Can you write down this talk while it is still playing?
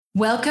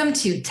Welcome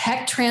to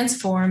Tech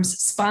Transforms,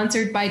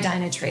 sponsored by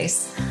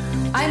Dynatrace.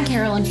 I'm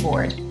Carolyn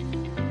Ford.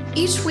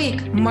 Each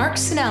week, Mark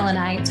Snell and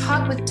I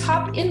talk with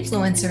top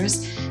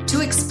influencers to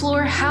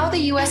explore how the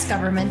U.S.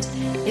 government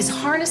is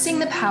harnessing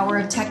the power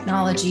of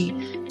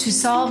technology to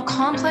solve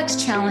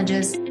complex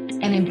challenges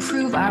and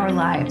improve our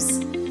lives.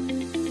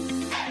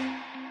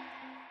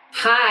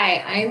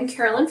 Hi, I'm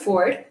Carolyn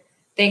Ford.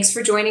 Thanks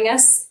for joining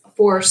us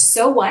for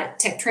So What?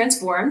 Tech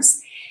Transforms,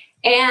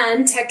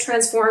 and Tech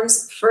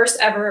Transform's first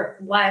ever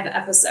live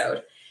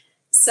episode.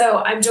 So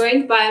I'm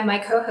joined by my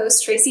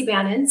co-host, Tracy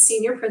Bannon,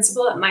 Senior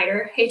Principal at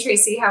MITRE. Hey,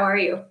 Tracy, how are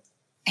you?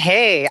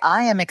 Hey,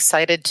 I am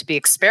excited to be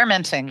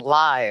experimenting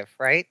live,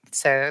 right?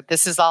 So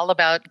this is all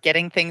about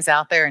getting things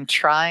out there and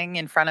trying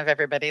in front of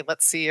everybody.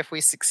 Let's see if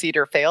we succeed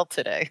or fail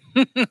today.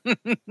 I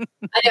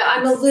know,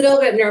 I'm a little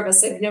bit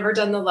nervous. I've never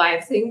done the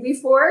live thing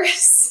before,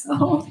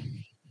 so...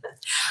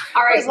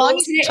 All right. As long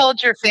as you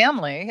told your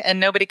family and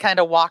nobody kind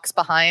of walks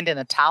behind in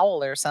a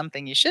towel or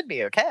something, you should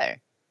be okay.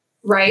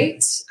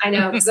 Right. I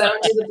know, because I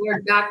don't do the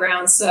blurred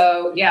background.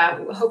 So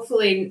yeah,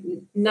 hopefully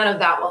none of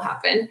that will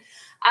happen.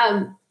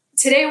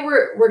 Today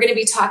we're going to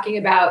be talking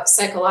about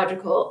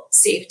psychological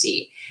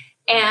safety.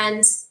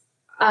 And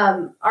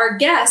our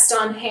guest,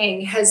 Dong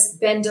Heng, has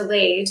been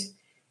delayed.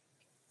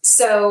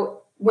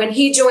 So when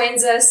he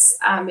joins us,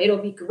 it'll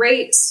be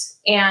great.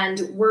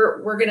 And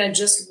we're going to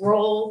just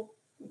roll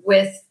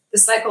with the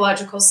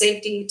psychological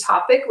safety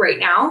topic right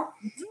now.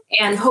 Mm-hmm.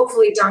 And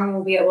hopefully Dong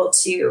will be able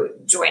to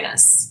join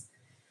us.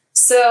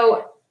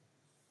 So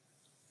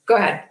go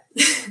ahead.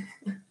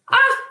 Yay.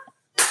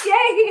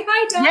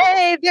 Hi, Dong.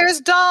 Yay,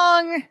 there's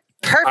Dong.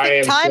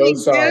 Perfect timing. I am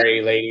so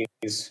sorry,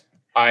 ladies.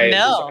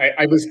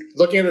 I was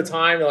looking at the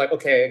time and like,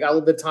 okay, I got a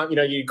little bit of time,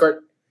 you got,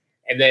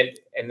 and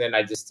then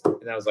I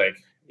was like,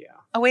 yeah.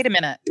 Oh, wait a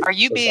minute. Are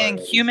you being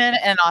human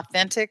and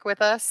authentic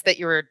with us that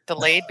you were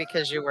delayed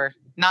because you were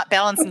not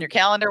balancing your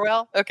calendar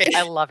well? Okay,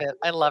 I love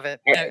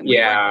it.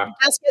 Yeah. We're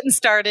just getting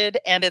started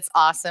and it's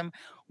awesome.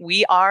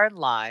 We are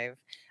live.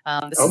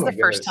 This is the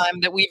first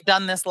time that we've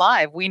done this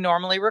live. We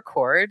normally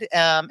record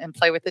and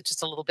play with it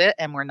just a little bit,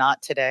 and we're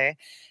not today.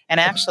 And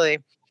actually,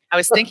 I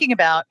was thinking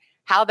about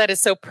how that is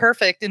so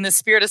perfect in the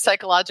spirit of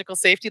psychological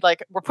safety.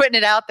 Like, we're putting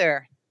it out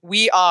there.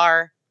 We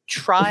are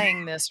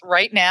trying this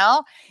right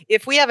now.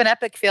 If we have an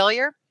epic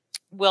failure,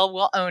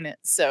 we'll own it.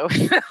 So,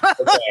 okay.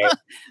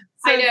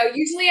 I know.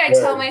 Usually I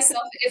tell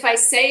myself if I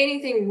say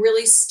anything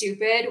really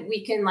stupid,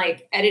 we can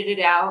like edit it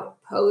out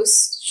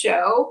post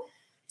show.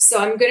 So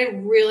I'm going to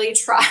really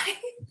try.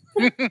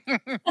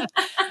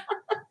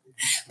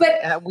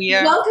 But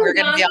we're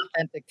going to be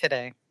authentic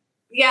today.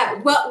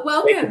 Yeah. Well,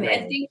 welcome. And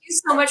thank you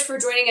so much for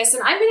joining us.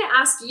 And I'm going to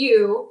ask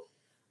you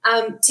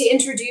to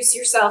introduce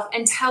yourself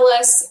and tell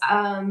us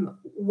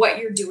what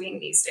you're doing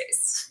these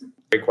days.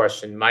 Great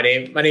question. My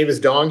name is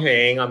Dong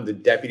Heng. I'm the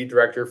Deputy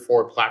Director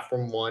for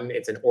Platform One.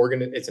 It's an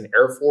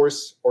Air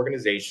Force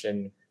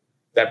organization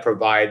that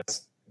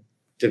provides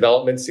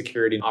development,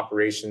 security, and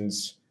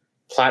operations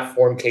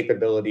platform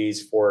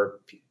capabilities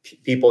for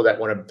people that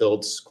want to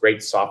build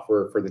great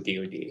software for the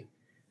DoD.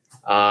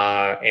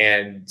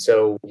 And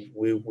so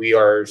we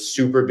are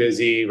super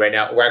busy right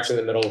now. We're actually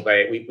in the middle of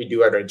we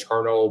do our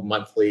internal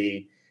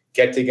monthly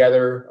get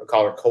together,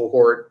 call it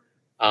cohort,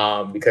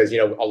 because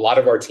a lot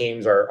of our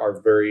teams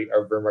are very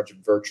much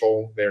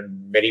virtual. They're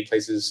in many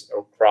places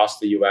across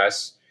the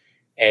U.S.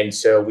 And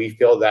so we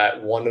feel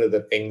that one of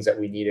the things that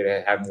we needed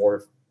to have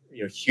more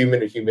human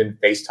to human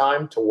face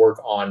time to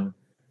work on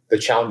the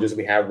challenges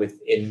we have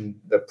within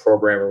the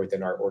program or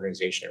within our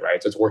organization,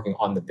 right? So it's working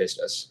on the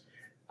business.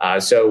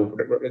 So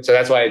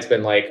that's why it's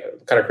been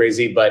like kind of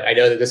crazy, but I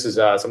know that this is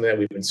something that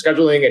we've been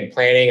scheduling and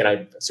planning, and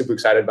I'm super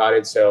excited about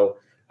it. So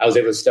I was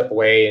able to step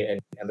away and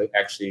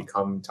actually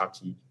come talk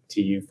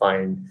to you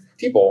fine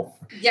people.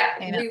 Yeah,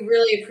 we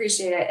really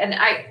appreciate it. And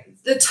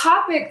the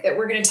topic that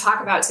we're going to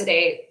talk about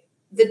today,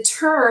 the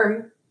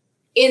term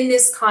in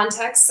this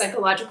context,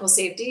 psychological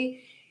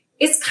safety,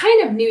 it's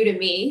kind of new to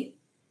me.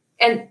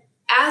 And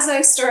as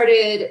I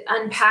started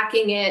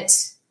unpacking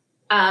it,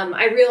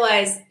 I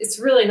realized it's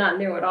really not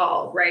new at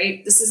all,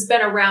 right? This has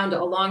been around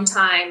a long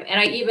time. And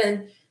I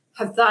even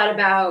have thought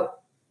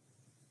about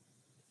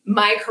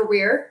my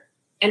career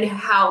and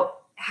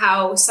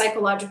how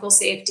psychological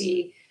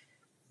safety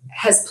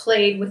has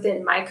played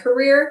within my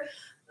career.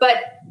 But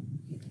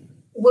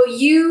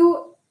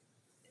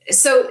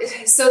so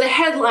the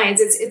headlines,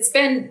 it's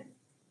been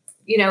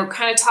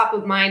kind of top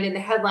of mind in the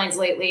headlines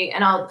lately.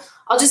 And I'll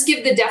just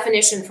give the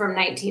definition from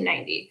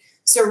 1990.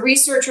 So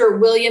researcher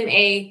William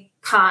A.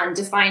 Kahn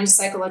defined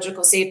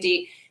psychological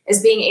safety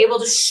as being able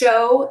to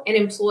show and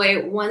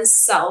employ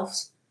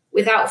oneself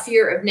without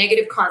fear of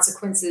negative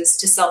consequences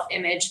to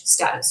self-image,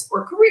 status,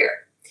 or career.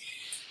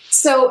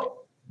 So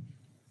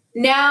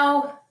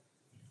now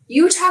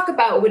you talk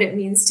about what it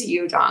means to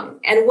you, Dong,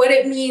 and what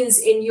it means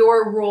in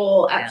your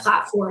role at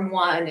Platform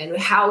One and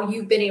how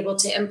you've been able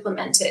to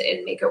implement it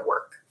and make it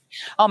work.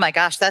 Oh my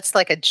gosh, that's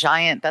like a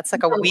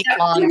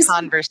week-long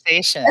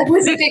conversation. That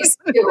was a big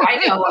scoop.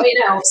 I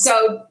know.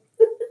 So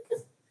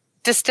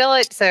Distill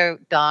it. So,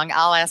 Dong,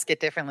 I'll ask it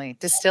differently.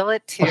 Distill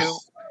it to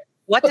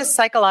what does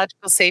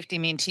psychological safety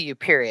mean to you,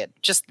 period?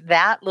 Just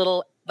that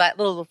little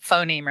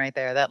phoneme right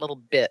there, that little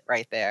bit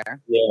right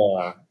there.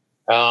 Yeah.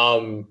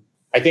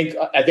 I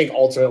think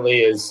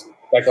ultimately is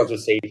psychological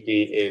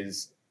safety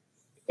is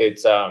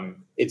it's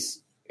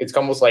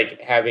almost like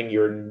having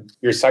your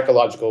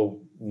psychological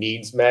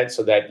needs met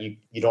so that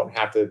you don't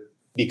have to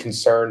be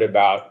concerned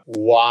about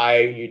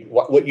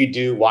what you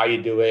do, why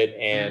you do it.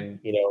 And,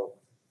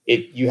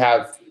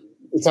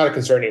 it's not a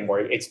concern anymore.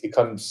 It's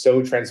become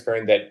so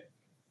transparent that,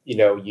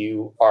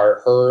 you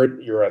are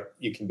heard,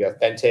 you can be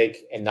authentic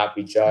and not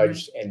be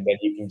judged. And then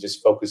you can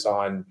just focus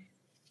on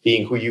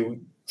being who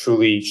you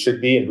truly should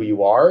be and who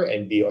you are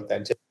and be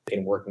authentic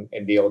and working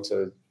and be able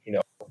to,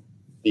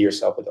 be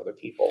yourself with other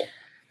people.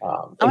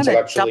 I'm going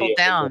to double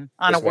down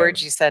on a word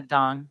you said,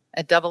 Dong.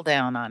 I double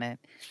down on it.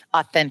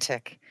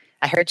 Authentic.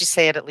 I heard you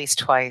say it at least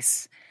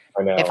twice.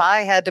 I know. If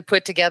I had to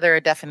put together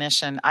a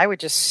definition, I would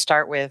just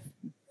start with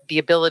the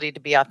ability to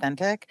be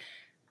authentic,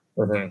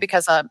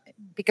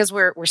 because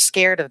we're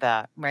scared of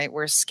that, right?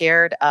 We're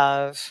scared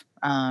of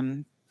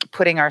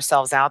putting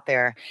ourselves out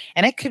there,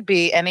 and it could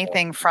be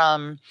anything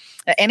from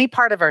any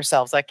part of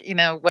ourselves, like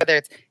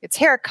whether it's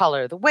hair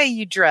color, the way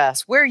you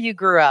dress, where you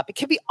grew up. It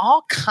could be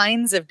all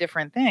kinds of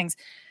different things.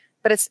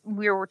 But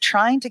we're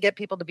trying to get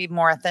people to be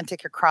more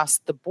authentic across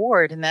the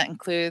board, and that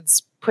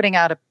includes putting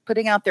out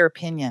their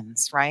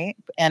opinions, right?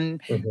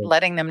 And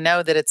letting them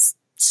know that it's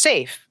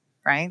safe,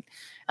 right?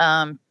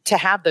 To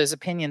have those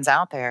opinions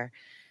out there.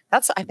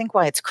 That's, I think,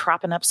 why it's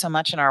cropping up so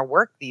much in our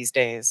work these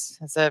days.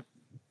 Is that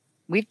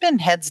we've been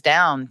heads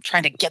down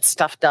trying to get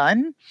stuff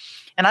done,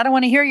 and I don't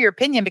want to hear your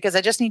opinion because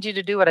I just need you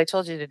to do what I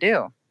told you to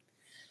do.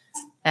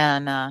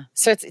 And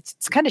so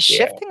it's kind of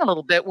shifting a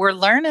little bit. We're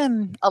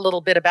learning a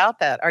little bit about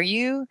that. Are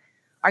you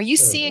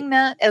seeing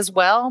that as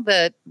well?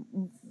 That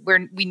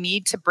we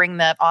need to bring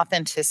that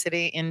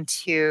authenticity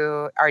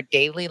into our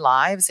daily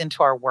lives,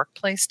 into our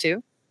workplace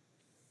too?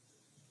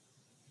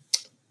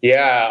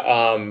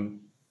 Yeah.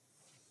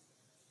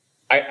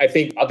 I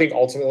think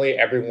ultimately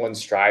everyone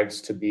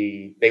strives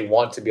they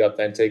want to be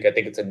authentic. I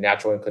think it's a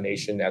natural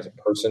inclination as a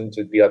person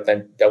to be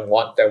authentic, that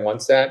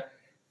wants that.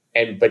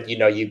 But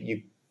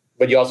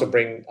you also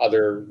bring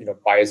other,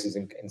 biases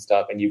and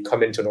stuff, and you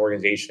come into an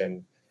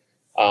organization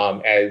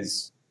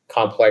as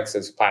complex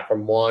as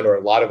Platform One or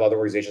a lot of other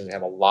organizations that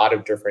have a lot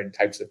of different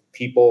types of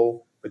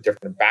people with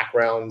different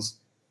backgrounds.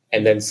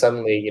 And then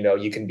suddenly,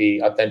 you can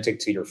be authentic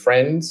to your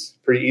friends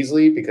pretty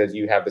easily because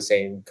you have the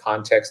same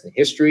context and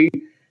history.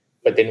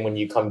 But then when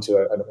you come to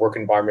a work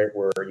environment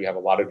where you have a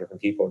lot of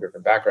different people and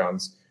different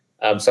backgrounds,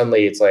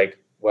 suddenly it's like,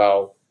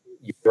 well,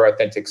 your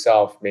authentic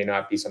self may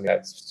not be something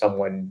that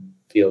someone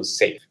feels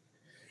safe.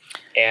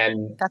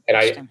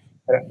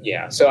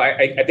 So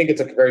I think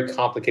it's a very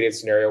complicated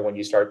scenario when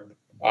you start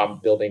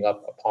building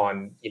up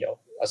upon,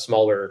 a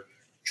smaller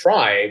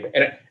tribe.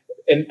 And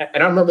I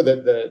remember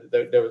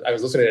I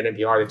was listening to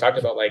NPR. They talked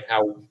about like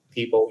how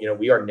people,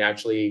 we are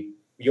naturally,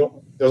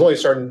 there's only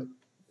certain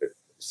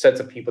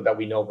sets of people that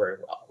we know very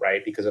well,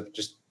 right? Because of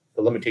just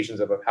the limitations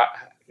of how,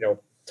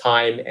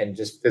 time and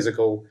just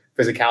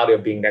physicality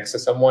of being next to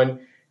someone.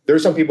 There are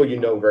some people you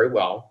know very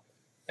well,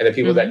 and the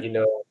people that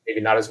maybe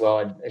not as well,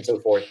 and so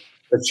forth.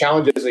 The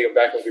challenge is,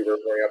 back when we were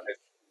growing up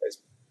as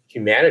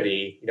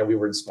humanity, we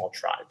were in small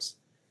tribes.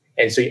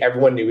 And so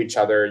everyone knew each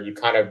other. You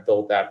kind of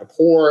built that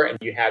rapport, and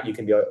you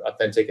can be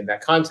authentic in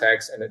that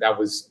context. And that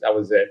was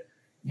it.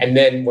 And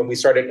then when we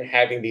started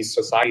having these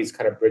societies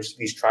kind of bridge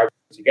these tribes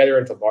together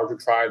into larger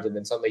tribes, and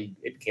then suddenly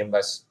it became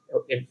less,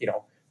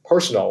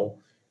 personal.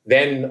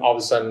 Then all of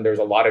a sudden there's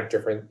a lot of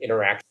different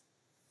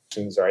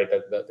interactions, right?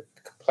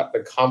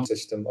 The comp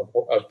system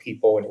of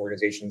people and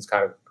organizations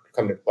kind of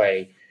come to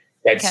play.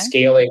 That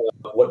scaling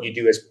of what you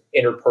do as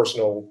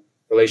interpersonal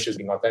relationships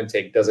being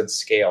authentic doesn't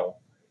scale.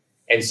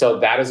 And so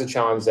that is a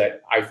challenge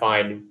that I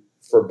find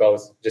for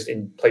both just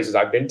in places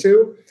I've been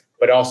to,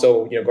 but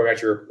also, going back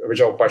to your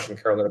original question,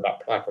 Carolyn,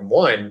 about Platform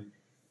One,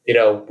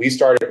 we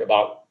started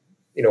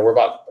we're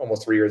about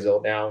almost 3 years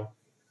old now.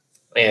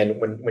 And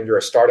when you're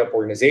a startup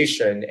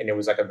organization and it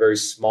was like a very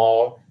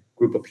small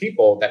group of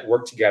people that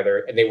worked together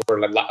and they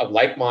were of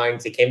like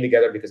minds, they came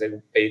together because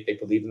they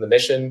believed in the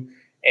mission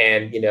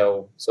and,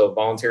 so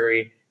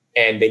voluntary,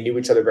 and they knew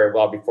each other very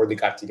well before they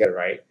got together,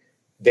 right?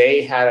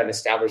 They had an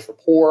established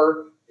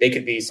rapport. They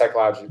could be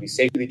psychologically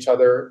safe with each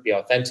other, be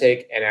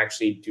authentic, and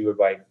actually do the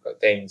right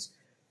things.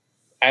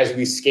 As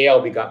we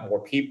scale, we got more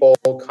people,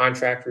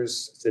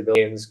 contractors,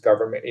 civilians,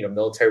 government,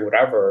 military,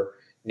 whatever.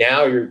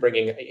 Now you're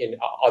bringing in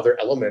other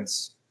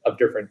elements of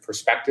different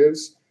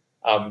perspectives,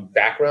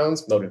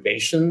 backgrounds,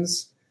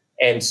 motivations.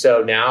 And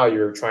so now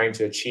you're trying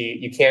to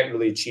you can't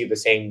really achieve the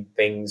same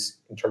things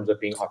in terms of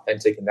being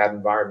authentic in that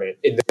environment,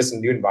 in this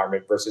new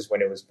environment versus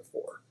when it was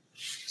before.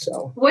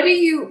 So what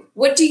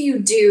do you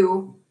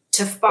do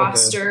to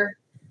foster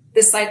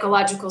the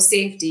psychological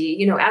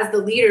safety, as the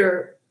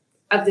leader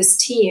of this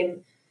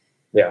team?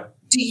 Yeah.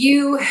 Do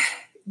you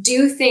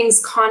do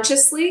things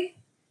consciously,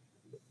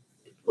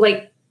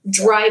 like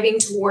driving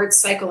towards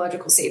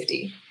psychological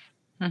safety?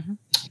 Mm-hmm.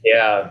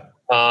 Yeah.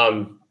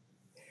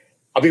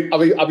 I'll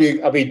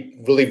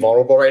be really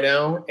vulnerable right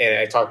now. And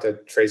I talked to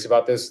Trace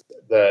about this.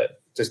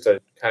 Just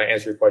to kind of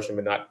answer your question,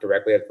 but not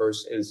directly at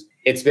first, is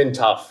it's been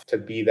tough to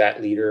be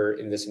that leader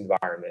in this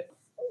environment.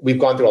 We've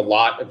gone through a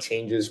lot of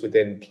changes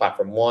within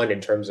Platform One in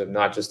terms of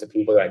not just the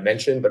people that I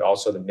mentioned, but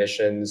also the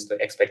missions, the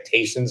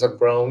expectations have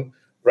grown,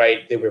 right?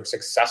 They were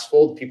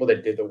successful. The people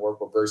that did the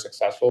work were very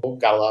successful,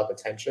 got a lot of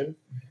attention.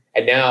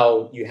 And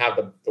now you have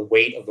the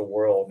weight of the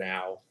world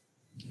now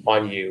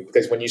on you.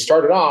 Because when you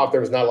started off,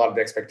 there was not a lot of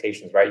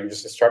expectations, right? You're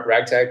just a start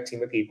ragtag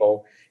team of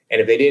people. And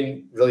if they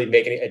didn't really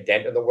make a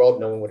dent in the world,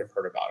 no one would have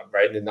heard about them,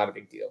 right? And it's not a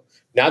big deal.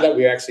 Now that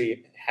we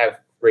actually have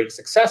great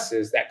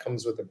successes, that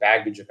comes with the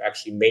baggage of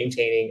actually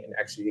maintaining and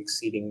actually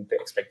exceeding the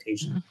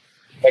expectation.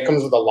 Mm-hmm. That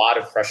comes with a lot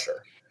of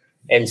pressure.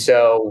 And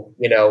so,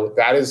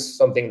 that is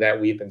something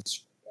that we've been,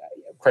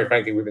 quite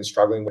frankly, we've been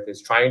struggling with,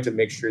 is trying to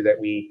make sure that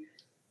we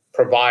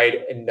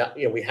provide enough,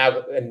 we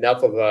have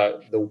enough of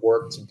the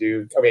work to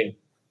do. I mean,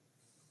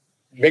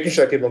 making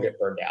sure that people don't get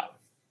burned out.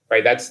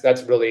 Right,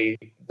 that's really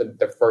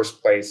the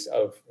first place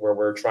of where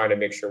we're trying to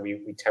make sure we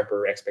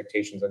temper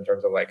expectations in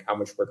terms of like how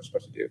much work we're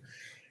supposed to do.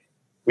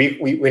 We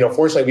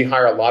fortunately we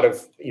hire a lot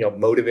of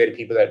motivated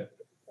people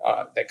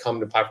that come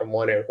to Platform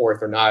One, or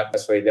if they're not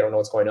necessarily, they don't know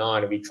what's going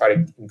on, and we try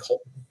to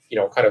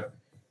kind of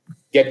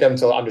get them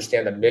to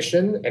understand the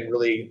mission and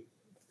really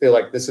feel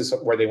like this is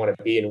where they want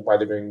to be and why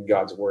they're doing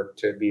God's work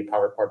to be a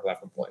part of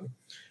Platform One.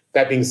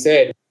 That being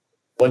said,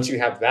 once you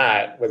have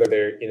that, whether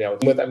they're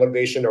with that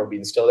motivation or we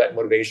instill that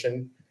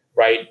motivation,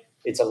 right?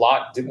 It's a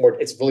lot more.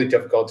 It's really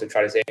difficult to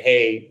try to say,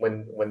 hey,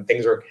 when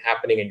things are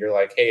happening and you're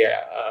like, hey,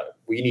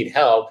 we need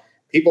help.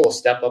 People will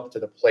step up to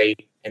the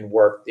plate and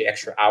work the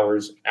extra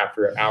hours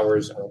after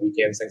hours on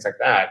weekends, things like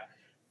that,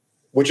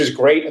 which is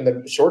great in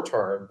the short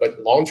term, but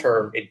long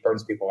term it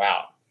burns people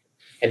out.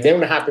 And then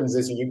what happens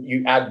is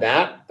you add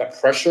that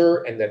pressure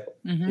and that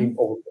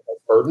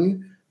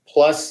burden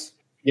plus.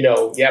 We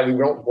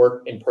don't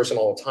work in person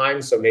all the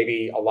time. So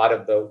maybe a lot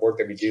of the work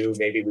that we do,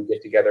 maybe we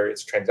get together,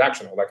 it's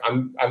transactional. Like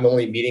I'm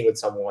only meeting with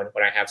someone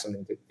when I have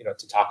something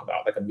to talk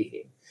about, like a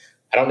meeting.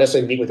 I don't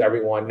necessarily meet with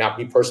everyone, not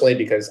me personally,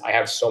 because I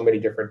have so many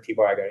different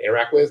people I got to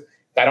interact with.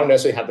 I don't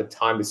necessarily have the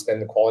time to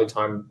spend the quality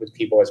time with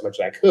people as much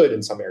as I could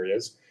in some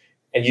areas.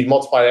 And you'd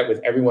multiply that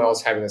with everyone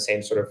else having the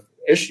same sort of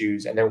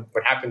issues. And then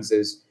what happens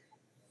is,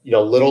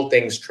 little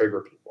things trigger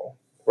people,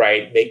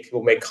 right?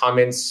 People make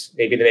comments,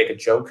 maybe they make a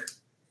joke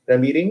in a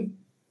meeting.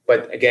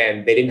 But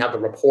again, they didn't have the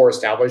rapport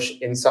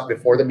established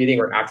before the meeting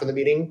or after the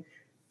meeting.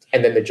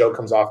 And then the joke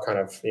comes off kind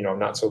of,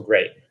 not so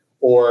great.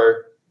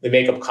 Or they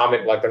make a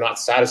comment like they're not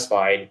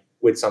satisfied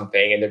with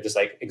something and they're just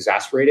like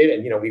exasperated.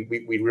 And,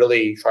 we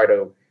really try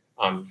to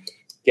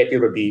get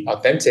people to be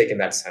authentic in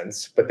that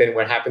sense. But then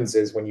what happens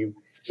is when you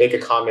make a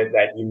comment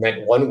that you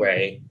meant one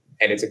way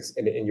and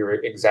and you're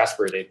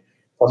exasperated,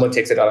 someone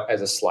takes it out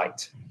as a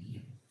slight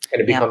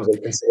and it becomes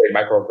considered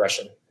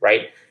microaggression,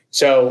 right?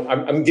 So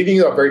I'm giving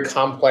you a very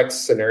complex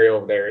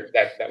scenario there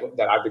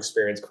that I've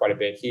experienced quite a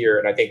bit here.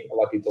 And I think a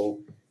lot of people,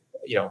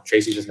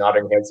 Tracy's just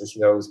nodding heads so she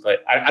knows,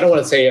 but I don't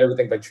want to say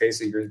everything, but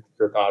Tracy,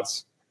 your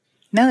thoughts.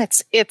 No,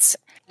 it's,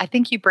 I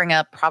think you bring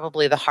up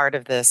probably the heart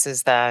of this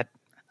is that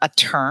a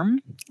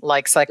term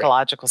like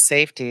psychological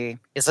safety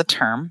is a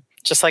term,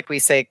 just like we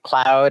say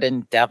cloud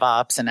and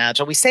DevOps and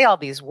Agile. We say all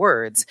these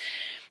words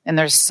and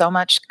there's so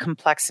much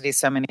complexity,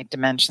 so many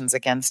dimensions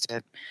against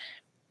it.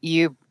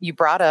 You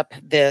brought up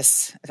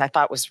this, I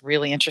thought was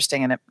really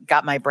interesting, and it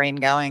got my brain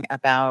going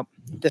about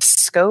the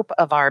scope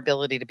of our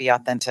ability to be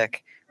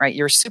authentic, right?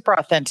 You're super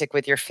authentic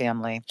with your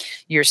family.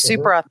 You're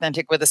super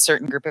authentic with a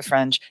certain group of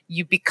friends.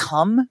 You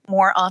become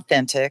more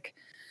authentic,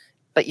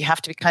 but you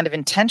have to be kind of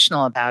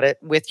intentional about it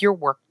with your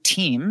work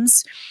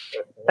teams.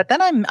 But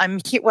then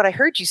what I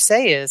heard you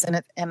say is,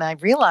 and I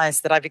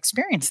realized that I've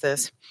experienced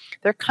this,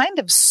 they're kind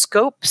of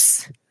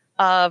scopes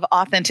of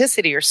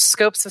authenticity or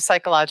scopes of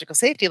psychological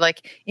safety,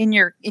 like in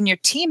your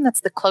team that's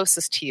the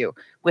closest to you,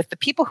 with the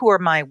people who are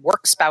my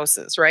work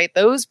spouses, right?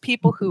 Those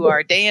people who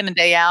are day in and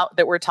day out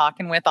that we're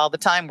talking with all the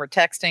time, we're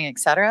texting, et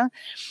cetera. Right.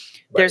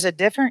 There's a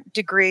different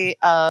degree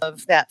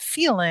of that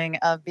feeling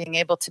of being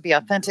able to be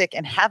authentic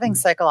and having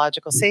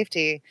psychological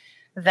safety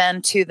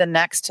than to the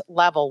next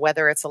level,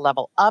 whether it's a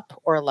level up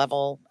or a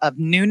level of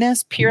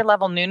newness, peer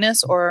level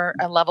newness, or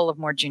a level of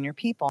more junior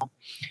people.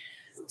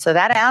 So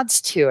that adds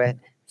to it.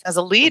 As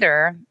a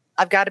leader,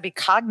 I've got to be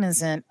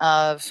cognizant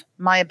of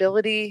my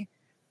ability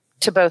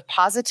to both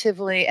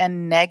positively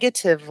and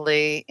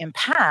negatively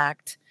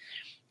impact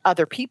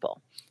other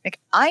people. Like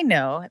I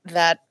know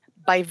that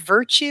by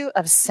virtue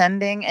of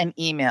sending an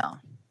email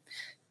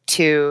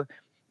to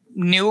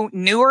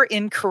newer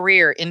in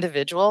career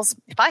individuals,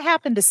 if I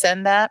happen to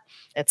send that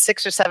at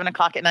 6 or 7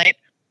 o'clock at night,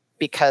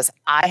 because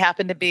I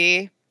happen to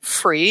be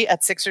free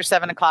at 6 or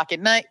 7 o'clock at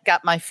night,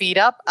 got my feet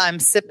up, I'm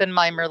sipping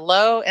my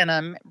Merlot and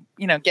I'm,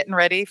 getting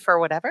ready for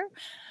whatever.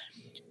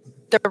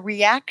 The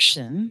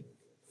reaction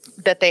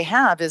that they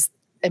have is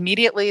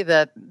immediately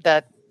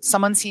that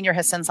someone senior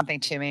has sent something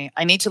to me.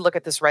 I need to look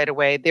at this right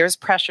away. There's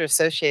pressure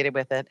associated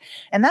with it.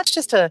 And that's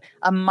just a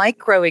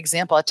micro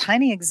example, a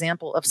tiny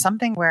example of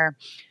something where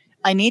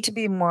I need to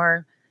be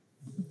more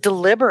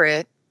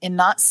deliberate in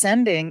not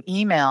sending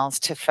emails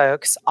to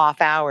folks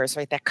off hours,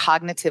 right? That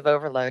cognitive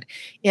overload,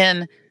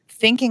 in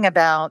thinking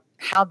about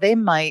how they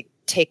might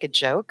take a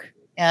joke.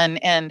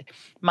 And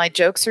my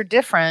jokes are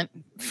different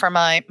from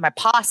my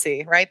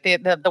posse, right?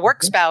 The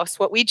work spouse,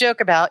 what we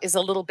joke about is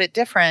a little bit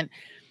different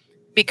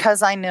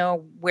because I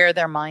know where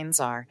their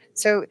minds are.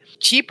 So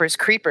jeepers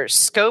creepers,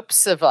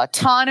 scopes of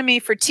autonomy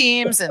for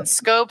teams and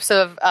scopes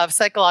of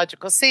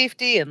psychological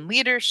safety and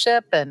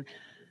leadership. And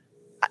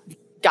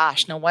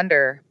gosh, no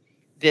wonder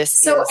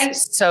this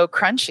is so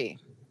crunchy.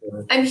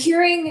 I'm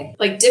hearing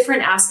like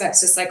different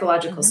aspects of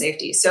psychological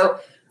safety. So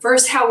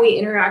first, how we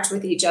interact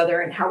with each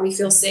other and how we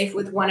feel safe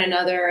with one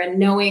another, and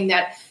knowing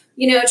that,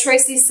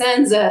 Tracy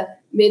sends a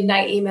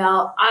midnight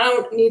email, I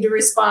don't need to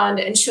respond,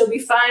 and she'll be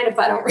fine if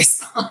I don't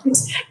respond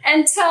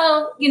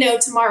until,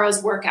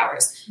 tomorrow's work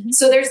hours.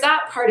 So there's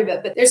that part of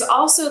it. But there's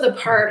also the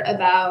part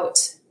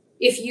about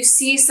if you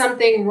see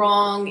something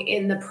wrong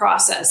in the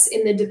process,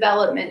 in the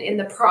development, in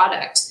the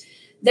product,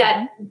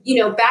 that,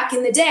 back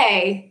in the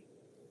day,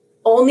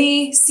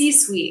 only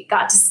C-suite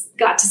got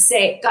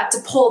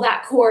to pull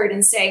that cord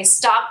and say,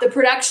 stop the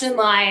production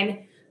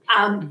line.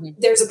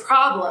 There's a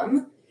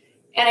problem.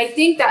 And I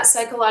think that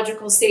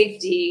psychological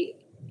safety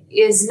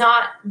is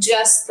not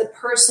just the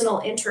personal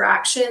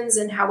interactions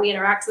and how we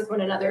interact with one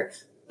another,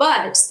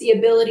 but the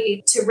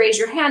ability to raise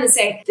your hand and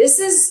say, this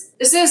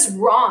is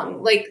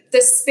wrong. Like,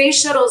 the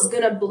space shuttle is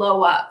going to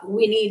blow up.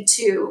 We need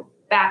to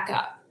back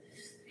up.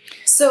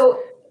 So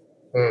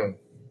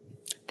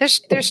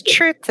there's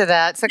truth to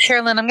that. So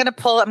Carolyn, I'm going to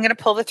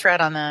pull the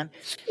thread on that.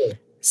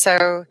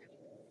 So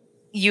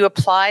you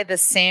apply the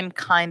same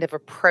kind of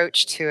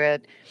approach to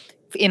it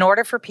in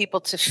order for people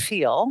to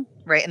feel,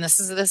 right? And this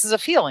is a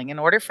feeling. In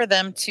order for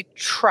them to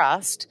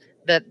trust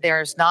that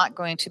there's not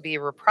going to be a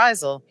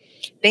reprisal,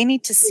 they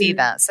need to see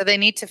that. So they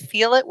need to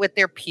feel it with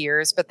their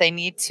peers, but they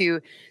need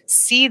to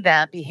see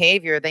that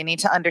behavior. They need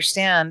to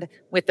understand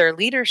with their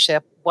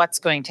leadership what's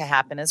going to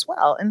happen as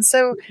well. And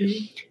so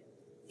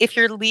if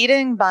you're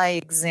leading by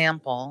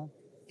example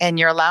and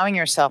you're allowing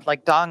yourself,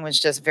 like Dong was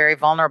just very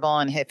vulnerable,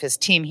 and if his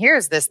team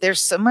hears this,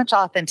 there's so much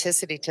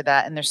authenticity to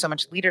that, and there's so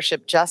much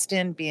leadership just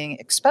in being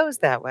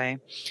exposed that way.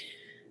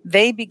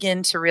 They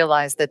begin to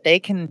realize that they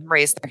can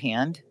raise their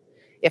hand.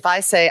 If I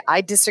say, I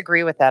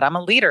disagree with that, I'm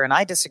a leader and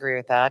I disagree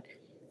with that,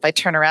 if I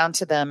turn around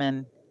to them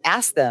and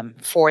ask them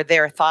for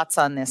their thoughts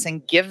on this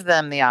and give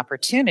them the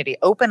opportunity,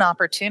 open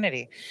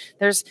opportunity,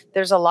 there's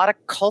a lot of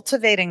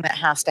cultivating that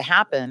has to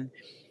happen.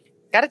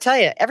 Got to tell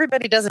you,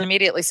 everybody doesn't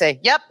immediately say,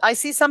 yep, I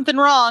see something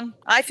wrong.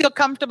 I feel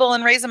comfortable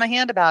in raising my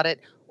hand about it.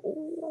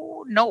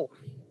 Oh, no,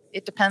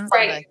 it depends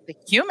on the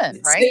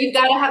human, right? So you've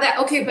got to have that.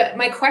 Okay, but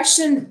my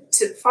question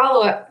to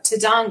follow up to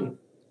Dong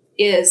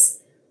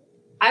is,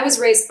 I was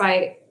raised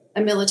by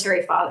a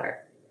military father.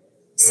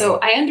 So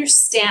I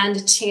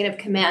understand chain of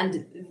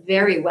command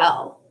very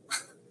well.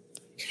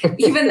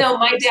 Even though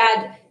my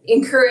dad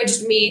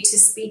encouraged me to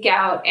speak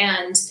out,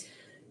 and,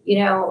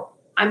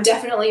 I'm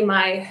definitely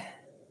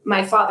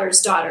my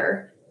father's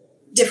daughter,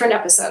 different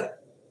episode.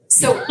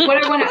 So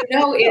what I want to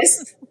know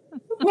is,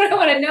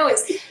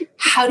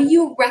 how do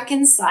you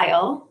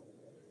reconcile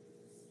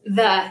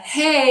the,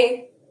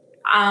 hey,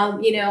 I'm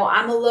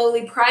a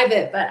lowly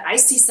private, but I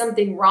see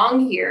something wrong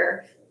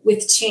here,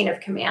 with chain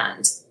of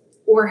command?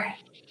 Or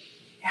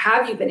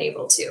have you been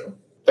able to?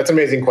 That's an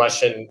amazing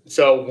question.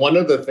 So one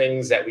of the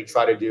things that we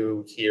try to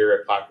do here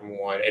at Platform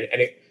One,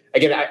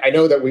 again, I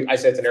know that I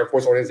said it's an Air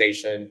Force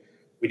organization.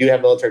 We do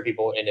have military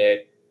people in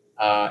it,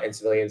 and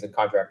civilians and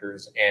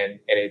contractors, and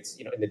it's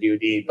in the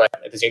DoD. But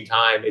at the same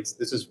time,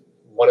 this is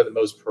one of the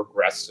most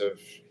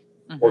progressive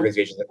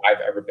organizations that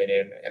I've ever been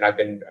in, and I've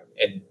been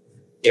in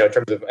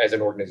terms of as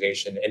an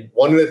organization. And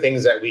one of the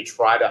things that we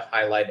try to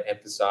highlight and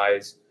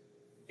emphasize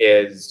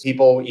is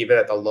people, even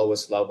at the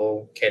lowest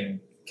level,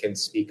 can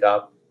speak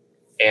up,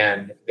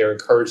 and they're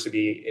encouraged to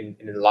be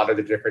in a lot of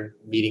the different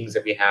meetings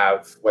that we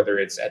have, whether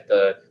it's at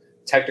the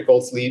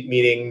technical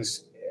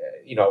meetings,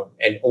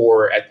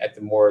 or at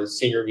the more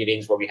senior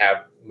meetings where we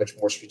have much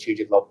more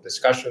strategic level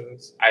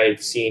discussions.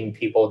 I've seen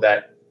people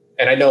that,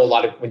 and I know a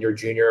lot of when you're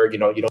junior, you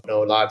don't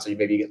know a lot, so you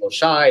maybe get a little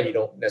shy and you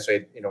don't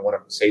necessarily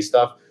want to say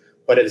stuff.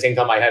 But at the same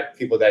time, I have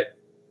people that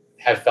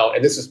have felt,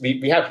 and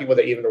we have people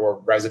that even were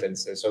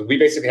residents. So we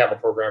basically have a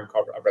program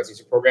called a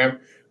residency program,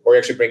 where we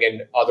actually bring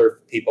in other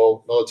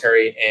people,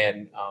 military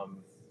and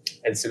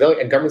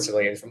civilian and government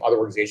civilians from other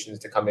organizations,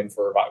 to come in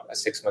for about a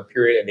 6-month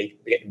period, and they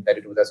get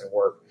embedded with us and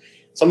work.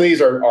 Some of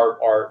these are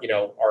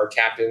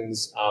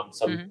captains,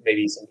 some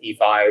maybe some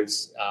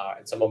E5s,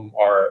 and some of them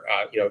are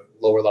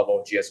lower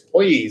level GS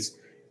employees.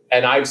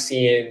 And I've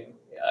seen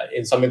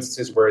in some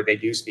instances where they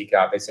do speak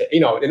out, they say,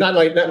 and not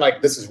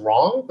like this is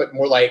wrong, but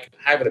more like,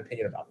 I have an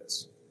opinion about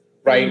this,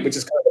 right? Which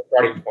is kind of the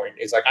starting point.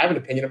 It's like, I have an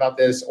opinion about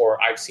this,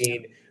 or I've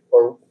seen,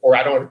 or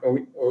I don't,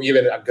 or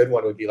even a good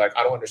one would be like,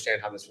 I don't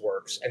understand how this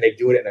works, and they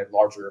do it in a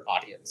larger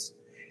audience.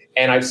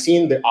 And I've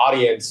seen the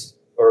audience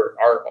or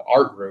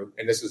our group,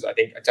 and this is, I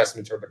think, a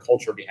testament to the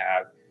culture we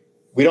have.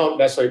 We don't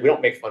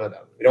make fun of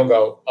them. We don't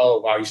go, oh,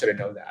 wow, you should have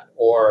known that.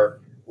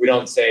 Or we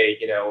don't say,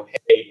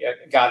 hey,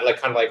 God,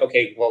 like, kind of like,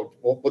 okay, well,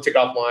 we'll take it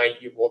offline.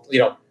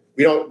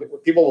 We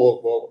don't,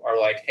 people are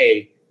like,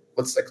 hey,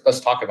 let's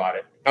talk about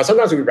it. Now,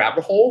 sometimes we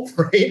rabbit hole,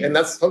 right? And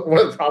that's one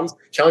of the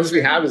challenges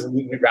we have is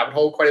we rabbit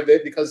hole quite a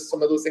bit because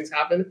some of those things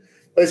happen.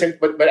 But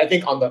I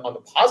think on the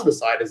positive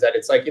side is that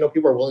it's like,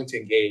 people are willing to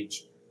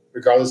engage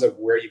regardless of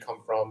where you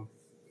come from,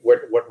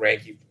 what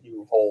rank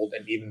you hold,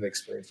 and even the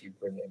experience you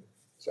bring in.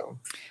 So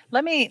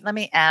let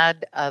me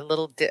add a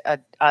little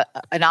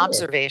an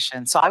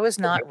observation. So I was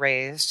not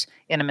raised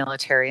in a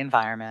military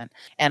environment,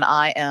 and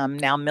I am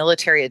now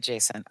military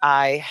adjacent.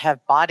 I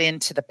have bought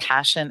into the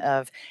passion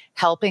of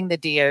helping the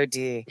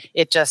DoD.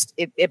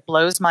 It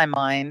blows my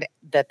mind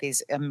that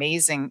these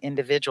amazing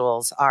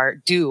individuals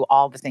do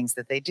all the things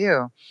that they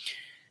do.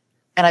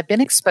 And I've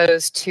been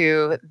exposed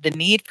to the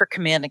need for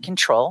command and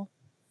control.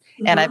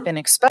 And I've been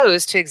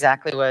exposed to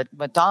exactly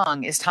what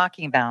Dong is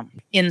talking about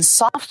in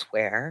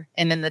software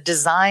and in the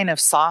design of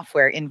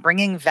software, in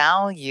bringing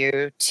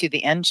value to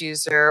the end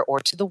user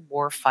or to the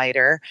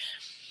warfighter.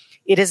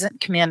 It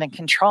isn't command and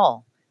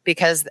control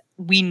because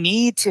we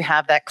need to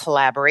have that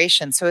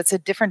collaboration. So it's a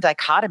different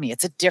dichotomy.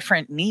 It's a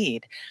different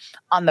need.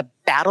 On the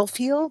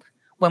battlefield,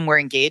 when we're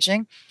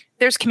engaging,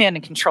 there's command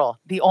and control.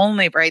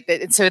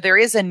 So there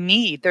is a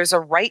need. There's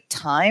a right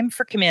time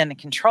for command and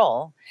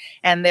control.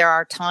 And there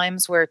are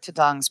times where, to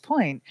Dong's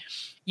point,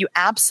 you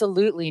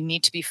absolutely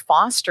need to be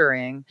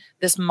fostering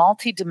this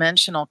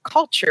multidimensional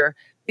culture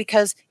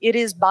because it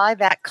is by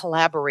that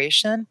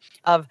collaboration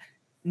of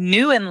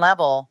new and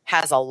level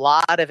has a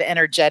lot of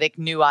energetic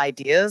new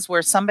ideas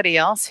where somebody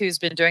else who's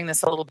been doing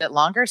this a little bit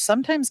longer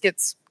sometimes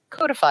gets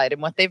codified in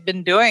what they've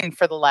been doing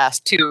for the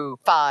last 2,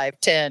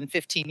 5, 10,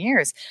 15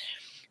 years.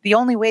 The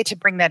only way to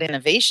bring that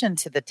innovation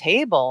to the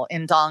table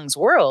in Dong's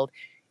world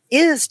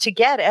is to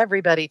get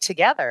everybody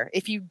together.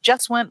 If you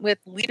just went with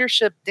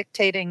leadership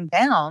dictating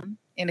down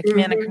in a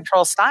command and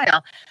control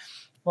style,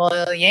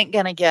 well, you ain't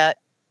going to get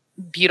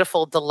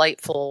beautiful,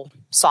 delightful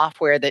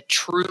software that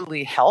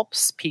truly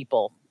helps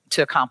people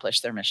to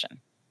accomplish their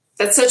mission.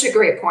 That's such a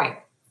great point.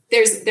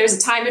 There's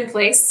a time and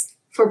place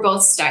for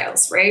both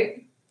styles,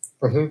 right?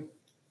 Mm-hmm.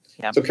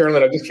 Yeah. So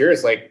Carolyn, I'm just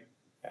curious, like,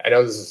 I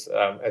know this is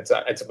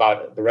it's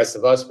about the rest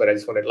of us, but I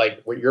just wanted,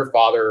 like, what your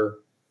father,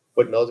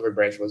 what military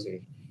branch was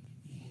he?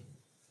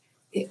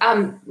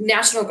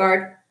 National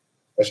Guard.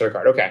 National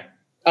Guard. Okay.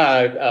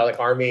 Like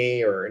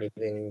Army or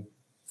anything.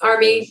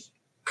 Army,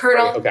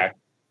 Colonel. Okay.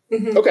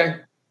 Mm-hmm. Okay.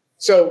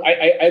 So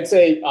I'd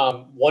say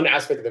one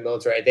aspect of the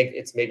military, I think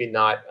it's maybe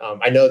not.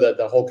 I know that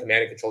the whole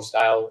command and control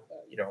style,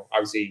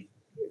 obviously,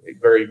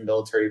 very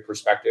military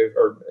perspective,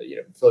 or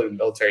affiliated with the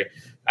military.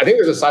 I think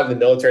there's a side of the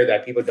military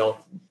that people don't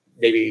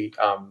maybe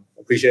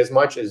appreciate as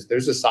much. Is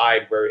there's a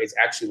side where it's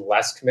actually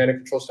less command and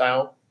control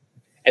style,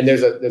 and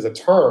there's a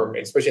term,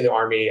 especially in the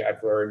Army,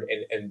 I've learned,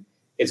 and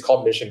it's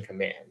called mission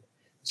command.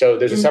 So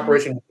there's a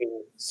separation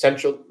between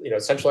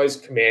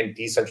centralized command,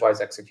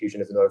 decentralized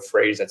execution is another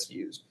phrase that's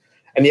used,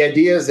 and the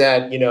idea is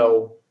that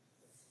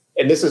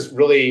and this is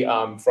really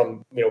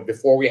from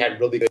before we had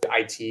really good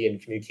IT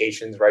and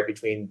communications, right,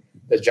 between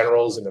the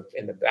generals in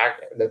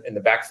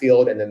the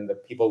backfield and then the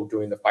people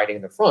doing the fighting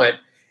in the front,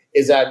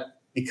 is that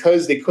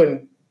because they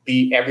couldn't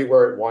be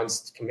everywhere at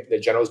once, the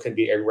generals couldn't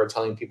be everywhere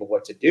telling people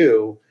what to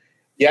do.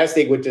 Yes,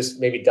 they would just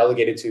maybe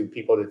delegate it to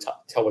people to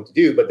tell what to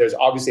do, but there's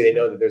obviously, they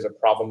know that there's a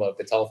problem of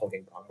the telephone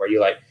ping pong where you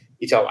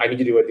tell, I need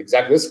to do it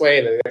exactly this way,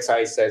 and then the next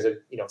guy says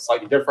it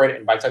slightly different,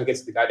 and by the time it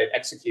gets to the guy that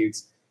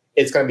executes,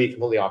 it's going to be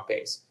completely off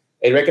base.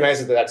 It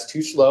recognizes that that's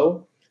too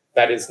slow,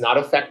 that it's not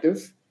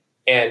effective,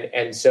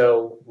 and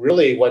so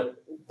really what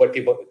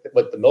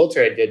the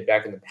military did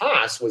back in the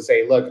past was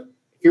say, look,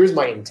 here's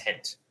my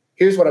intent.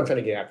 Here's what I'm trying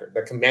to get after.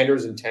 The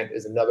commander's intent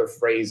is another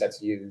phrase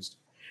that's used.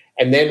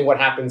 And then what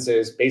happens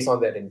is, based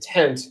on that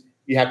intent,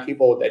 you have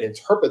people that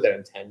interpret that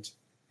intent,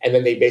 and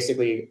then they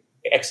basically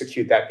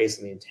execute that based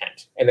on the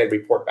intent, and then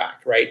report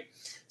back, right?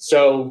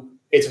 So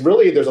it's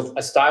really, there's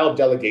a style of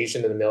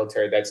delegation in the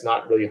military that's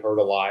not really heard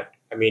a lot.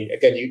 I mean,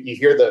 again,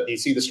 you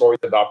see the stories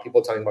about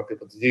people telling what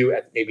people to do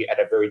maybe at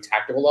a very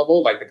tactical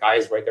level, like the guy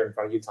is right there in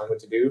front of you telling what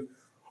to do,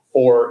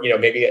 or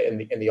maybe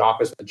in the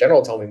office, the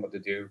general telling me what to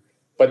do.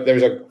 But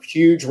there's a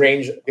huge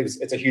range.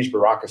 It's a huge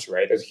bureaucracy,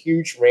 right? There's a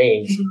huge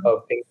range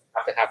of things that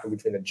have to happen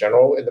between the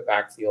general in the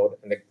backfield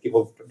and the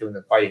people doing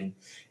the fighting.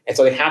 And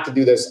so they have to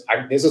do this.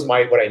 This is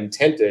what my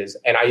intent is.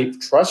 And I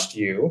trust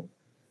you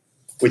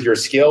with your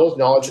skills,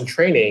 knowledge, and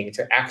training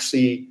to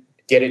actually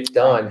get it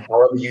done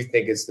however you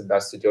think is the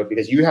best to do it,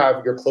 because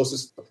you're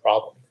closest to the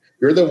problem.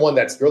 You're the one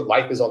your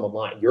life is on the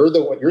line. You're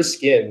the one, your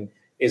skin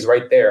is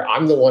right there.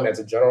 I'm the one as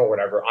a general or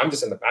whatever. I'm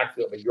just in the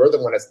backfield, but you're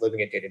the one that's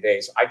living it day to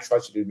day. So I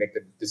trust you to make the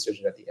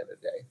decision at the end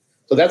of the day.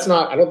 So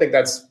I don't think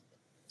that's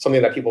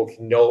something that people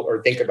can know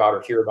or think about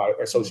or hear about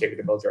or associate with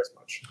the military as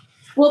much.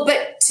 Well,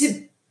 but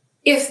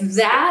if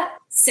that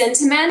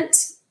sentiment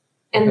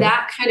and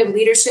that kind of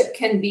leadership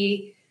can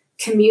be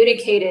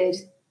communicated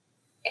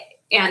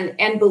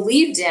and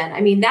believed in.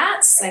 I mean,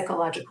 that's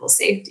psychological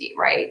safety,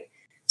 right?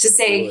 To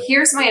say,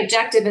 here's my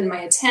objective and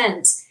my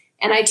intent,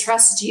 and I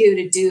trust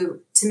you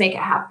to make it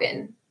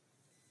happen.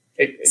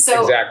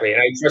 Exactly.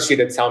 And I trust you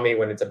to tell me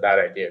when it's a bad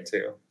idea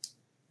too.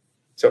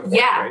 So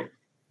yeah. Right?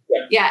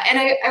 Yeah. And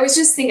I was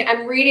just thinking,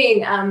 I'm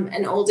reading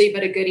an oldie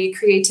but a goodie,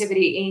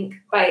 Creativity Inc.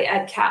 by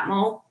Ed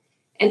Catmull.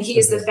 And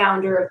he's the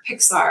founder of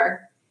Pixar.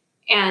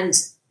 And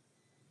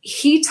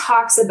he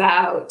talks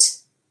about,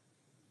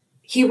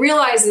 he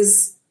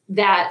realizes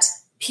that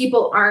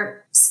people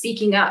aren't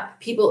speaking up.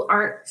 People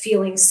aren't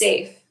feeling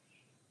safe.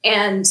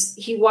 And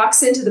he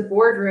walks into the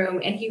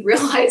boardroom and he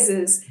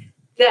realizes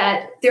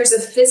that there's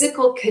a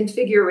physical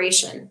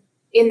configuration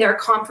in their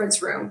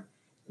conference room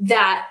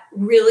that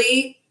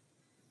really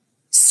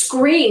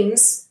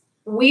screams,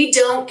 we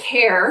don't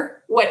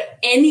care what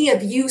any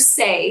of you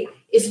say.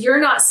 If you're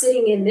not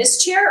sitting in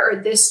this chair or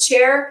this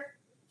chair,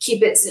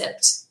 keep it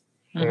zipped.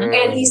 Mm-hmm.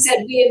 And he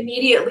said we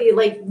immediately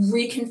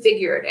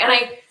reconfigured. And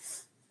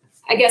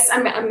I guess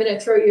I'm going to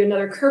throw you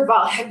another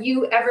curveball. Have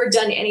you ever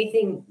done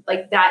anything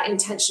like that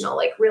intentional?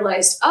 Like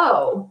realized,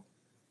 oh,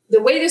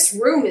 the way this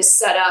room is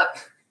set up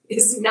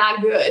is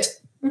not good.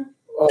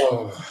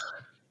 Oh.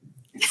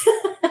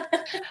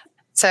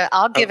 So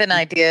I'll give an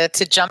idea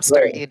to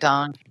jumpstart you,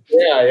 Don.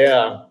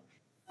 Yeah.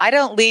 I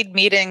don't lead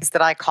meetings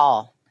that I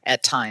call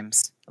at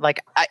times. Like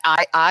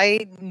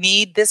I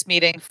need this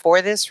meeting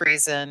for this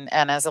reason.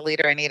 And as a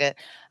leader, I need it.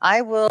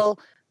 I will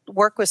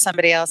work with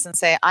somebody else and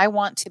say, I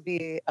want to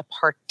be a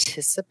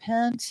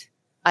participant.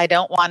 I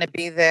don't want to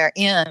be there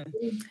I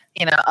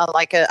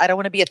don't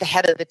want to be at the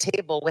head of the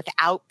table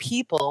without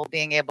people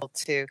being able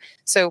to.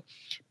 So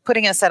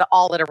putting us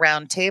all at a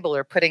round table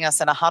or putting us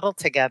in a huddle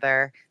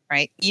together,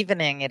 right?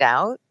 Evening it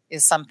out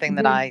is something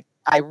that I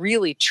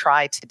really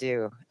try to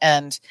do.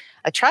 And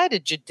I try to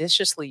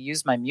judiciously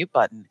use my mute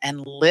button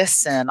and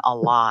listen a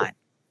lot.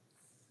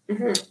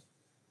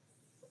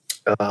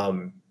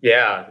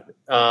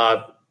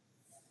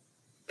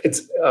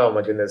 It's, oh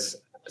my goodness.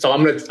 So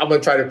I'm gonna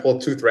try to pull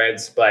two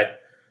threads, but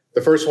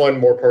the first one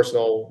more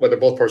personal. Well, they're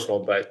both personal,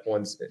 but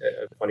one's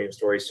a funny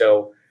story.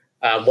 So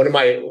one of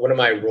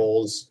my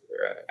roles,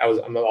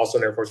 I'm also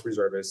an Air Force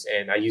reservist,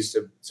 and I used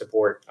to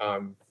support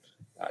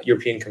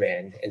European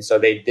Command, and so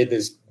they did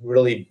this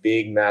really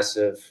big,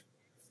 massive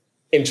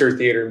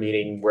inter-theater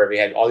meeting where we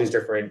had all these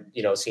different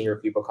senior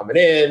people coming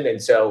in,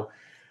 and so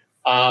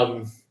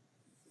I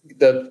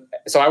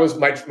was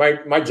my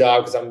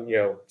job, because I'm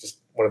just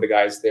one of the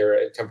guys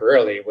there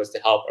temporarily, was to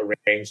help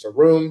arrange the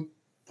room,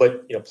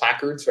 put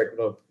placards, like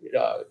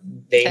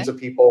names of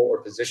people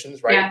or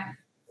positions, right? Yeah.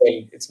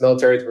 And it's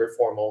military, it's very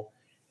formal,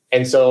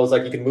 and so it's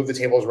like you can move the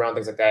tables around,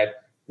 things like that.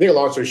 I think a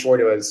long story short,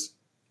 it was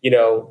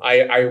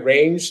I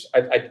arranged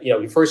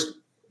first,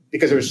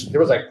 because there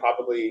was like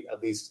probably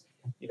at least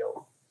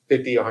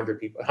 50 or 100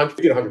 people,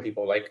 150 to 100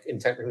 people, like in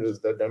terms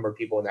of the number of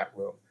people in that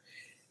room.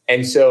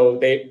 And so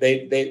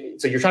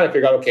so you're trying to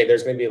figure out, okay,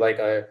 there's going to be like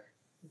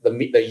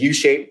the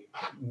U-shaped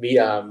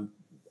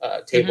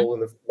table in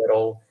the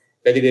middle.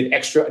 Then they did an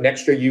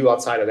extra U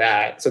outside of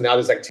that. So now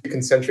there's like two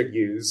concentric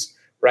U's,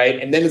 right?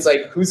 And then it's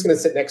like, who's going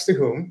to sit next to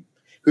whom?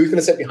 Who's going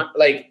to sit behind?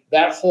 Like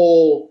that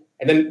whole,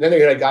 and then they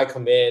had a guy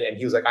come in and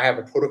he was like, I have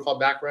a protocol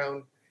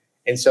background.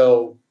 And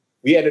so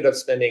we ended up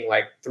spending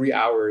like 3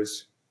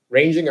 hours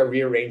ranging or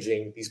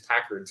rearranging these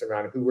placards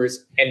around who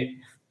was, and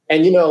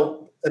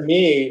to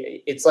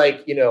me, it's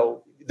like,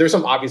 there's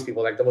some obvious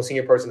people, like the most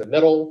senior person in the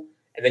middle,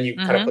 and then you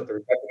kind of put the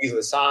deputies on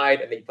the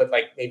side, and then you put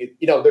like maybe,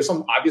 there's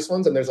some obvious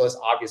ones and there's less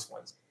obvious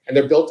ones. And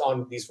they're built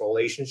on these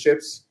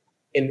relationships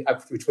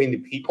between the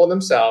people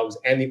themselves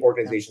and the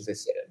organizations they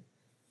sit in.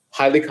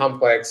 Highly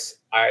complex.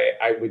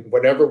 I would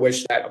never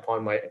wish that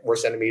upon my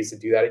worst enemies to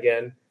do that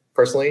again,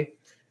 personally.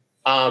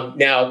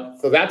 Now,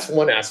 so that's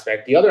one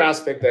aspect. The other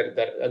aspect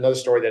that another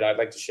story that I'd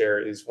like to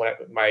share is when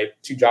my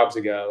 2 jobs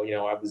ago,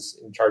 I was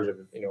in charge of,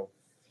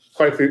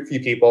 quite a few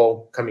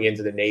people coming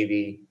into the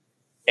Navy.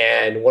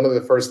 And one of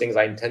the first things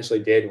I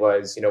intentionally did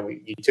was,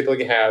 you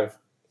typically have,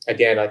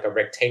 again, like a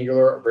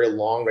very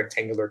long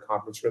rectangular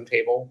conference room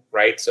table,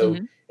 right? So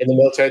in the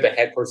military, the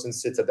head person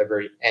sits at the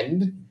very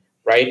end,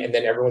 right? And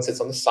then everyone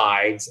sits on the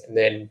sides, and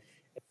then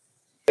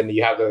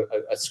you have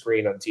a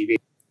screen on TV.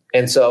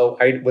 And so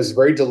I was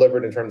very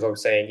deliberate in terms of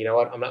saying, you know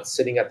what, I'm not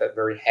sitting at that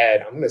very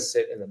head. I'm going to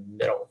sit in the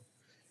middle.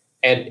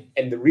 And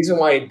the reason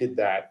why I did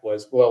that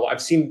was, well,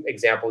 I've seen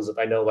examples of,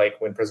 I know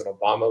like when President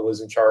Obama was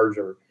in charge,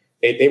 or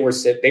they would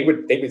sit in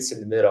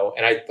the middle.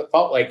 And I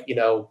felt like,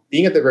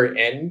 being at the very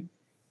end,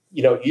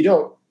 I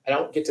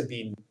don't get to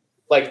be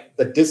like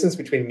the distance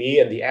between me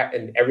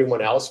and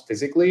everyone else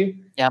physically.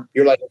 Yeah.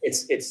 You're like,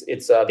 it's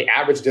the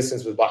average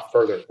distance was a lot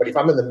further. But if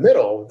I'm in the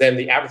middle, then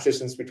the average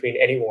distance between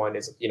anyone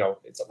is,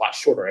 it's a lot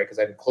shorter, right? Because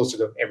I'm closer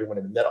to everyone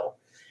in the middle.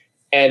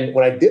 And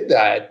when I did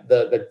that,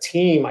 the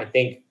team, I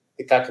think,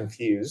 it got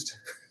confused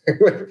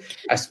the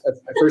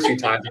first few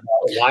times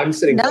about why I'm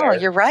sitting there. No,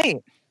 you're right.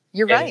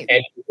 You're right.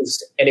 And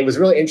it was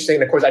really interesting.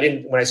 And of course,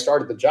 when I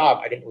started the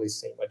job, I didn't really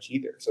say much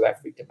either. So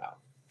that freaked him out.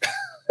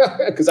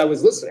 because I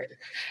was listening.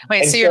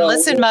 Wait, so you're in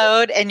listen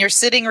mode and you're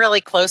sitting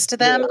really close to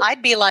them. Yeah.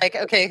 I'd be like,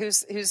 okay,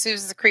 who's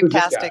the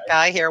creeptastic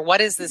guy here?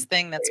 What is this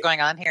thing that's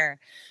going on here?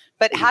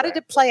 But how did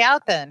it play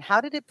out then?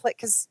 How did it play?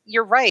 Because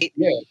you're right.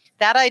 Yeah.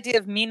 That idea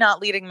of me not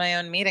leading my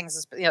own meetings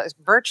is,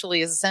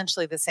 virtually is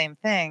essentially the same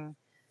thing.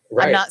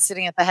 Right. I'm not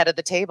sitting at the head of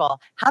the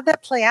table. How'd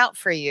that play out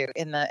for you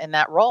in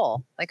that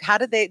role? Like, how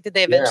did they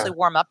eventually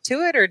warm up to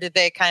it, or did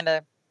they kind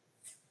of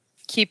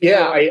keep you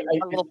a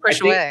little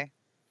push away?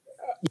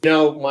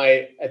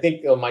 I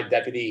think my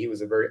deputy, he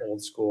was a very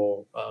old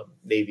school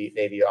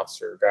Navy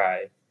officer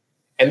guy.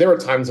 And there were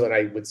times when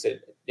I would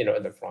sit, in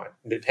the front,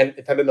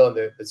 depending on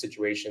the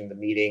situation, the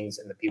meetings,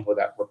 and the people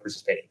that were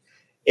participating.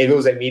 If it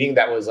was a meeting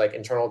that was like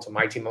internal to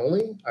my team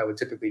only, I would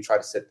typically try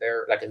to sit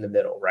there like in the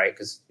middle, right?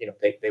 Because,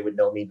 they would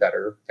know me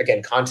better.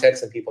 Again,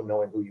 context and people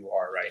knowing who you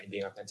are, right? And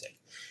being authentic.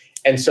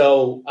 And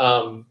so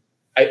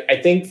I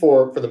think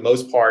for the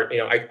most part,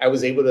 I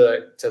was able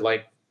to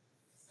like,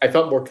 I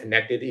felt more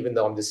connected, even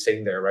though I'm just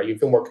sitting there, right? You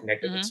feel more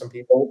connected with some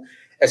people,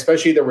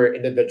 especially there were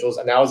individuals,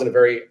 and I was in a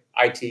very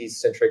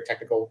IT-centric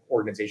technical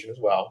organization as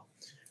well.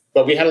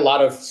 But we had a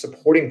lot of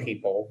supporting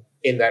people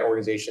in that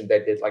organization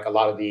that did like a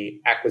lot of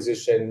the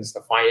acquisitions,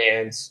 the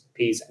finance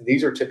piece. And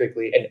these are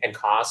typically, and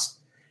costs,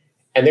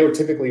 and they were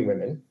typically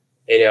women,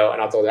 and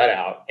I'll throw that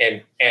out.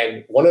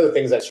 And one of the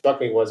things that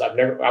struck me was I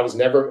had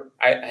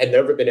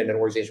never been in an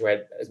organization where I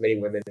had as many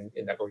women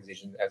in that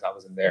organization as I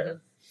was in there. Mm-hmm.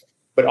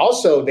 But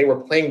also they were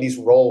playing these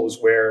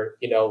roles where,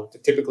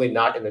 typically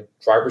not in the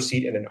driver's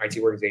seat in an IT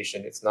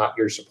organization, it's not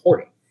you're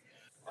supporting.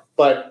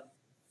 But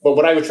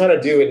what I was trying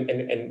to do,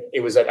 and it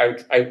was that I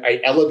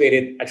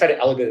tried to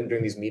elevate them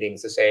during these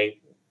meetings to say,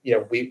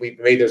 we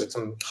maybe there's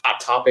some hot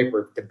topic,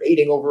 we're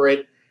debating over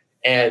it,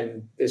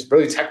 and it's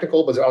really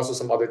technical, but there's also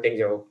some other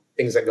things,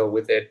 things that go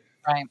with it.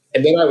 Right.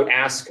 And then I would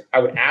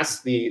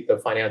ask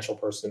the financial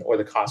person or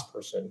the cost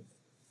person,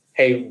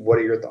 hey, what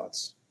are your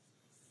thoughts?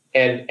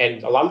 And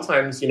a lot of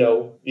times,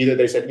 either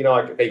they said,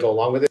 they go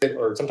along with it,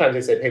 or sometimes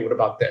they said, hey, what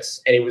about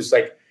this? And it was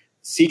like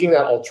seeking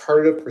that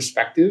alternative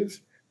perspective,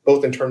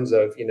 both in terms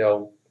of,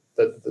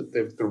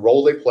 the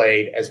role they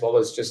played, as well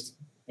as just,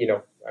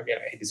 again,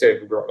 I hate to say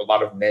it, we were a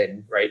lot of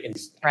men, right, in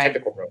this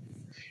technical role.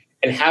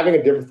 And having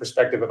a different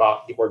perspective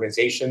about the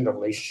organization, the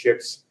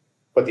relationships,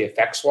 what the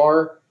effects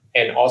were,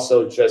 and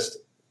also just,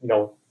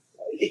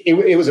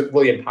 it was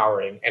really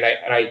empowering. And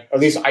I at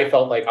least I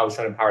felt like I was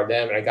trying to empower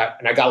them, and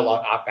I got a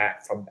lot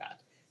back from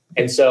that.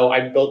 And so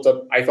I felt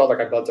like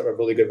I built up a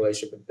really good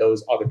relationship with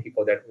those other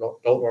people that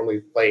don't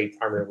normally play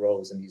primary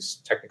roles in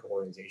these technical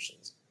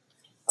organizations.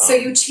 So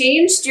you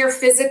changed your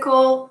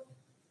physical,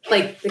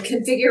 like the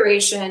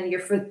configuration,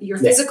 your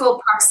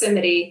physical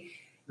proximity,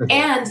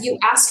 and you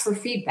asked for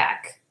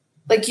feedback.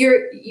 Like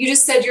you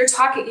just said you're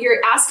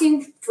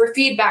asking for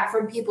feedback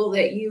from people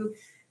that you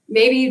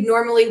maybe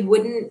normally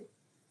wouldn't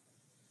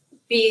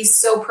be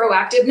so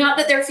proactive. Not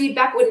that their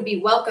feedback wouldn't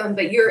be welcome,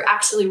 but you're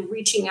actually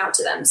reaching out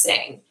to them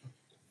saying,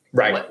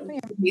 right, what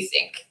do you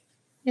think?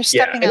 You're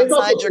stepping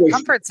outside your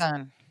comfort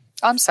zone.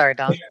 Oh, I'm sorry,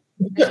 Don.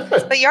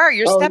 But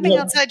you're stepping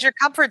outside your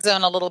comfort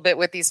zone a little bit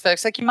with these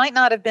folks. Like you might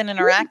not have been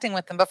interacting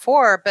with them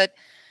before, but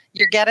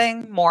you're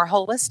getting more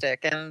holistic.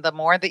 And the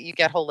more that you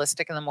get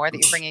holistic and the more that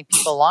you're bringing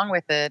people along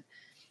with it,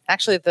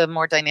 actually, the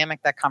more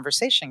dynamic that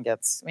conversation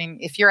gets. I mean,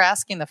 if you're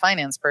asking the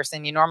finance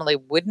person, you normally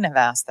wouldn't have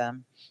asked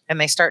them,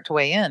 and they start to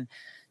weigh in,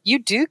 you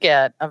do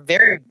get a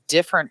very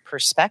different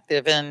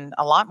perspective and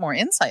a lot more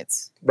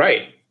insights.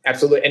 Right.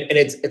 Absolutely. And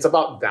it's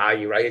about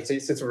value, right?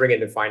 Since we're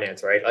bringing into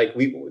finance, right? Like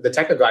the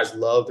technical guys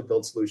love to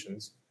build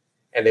solutions,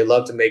 and they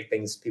love to make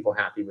people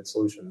happy with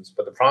solutions.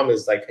 But the problem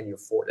is, like, can you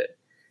afford it?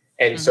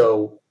 And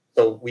so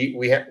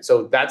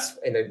that's,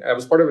 and I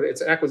was part of it.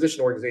 It's an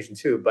acquisition organization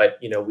too, but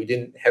we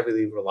didn't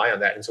heavily rely on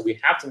that. And so we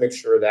have to make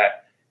sure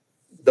that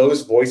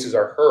those voices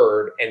are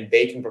heard and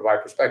they can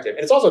provide perspective.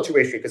 And it's also a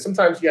two-way street, because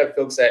sometimes you have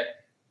folks that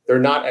they're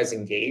not as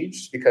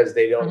engaged because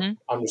they don't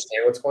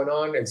understand what's going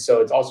on. And so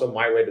it's also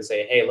my way to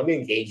say, hey, let me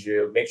engage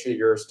you, make sure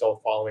you're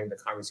still following the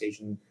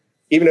conversation,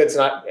 even if it's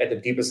not at the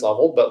deepest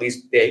level, but at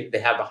least they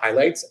have the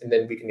highlights, and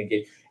then we can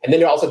engage. And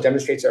then it also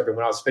demonstrates to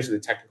everyone else, especially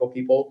the technical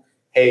people,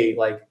 hey,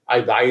 like,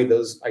 I value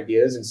those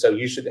ideas. And so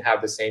you should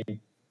have the same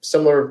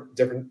similar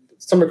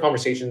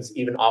conversations,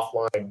 even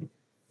offline,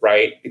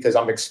 right? Because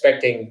I'm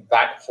expecting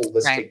that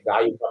holistic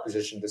value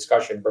proposition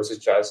discussion versus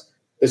just,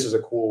 this is a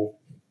cool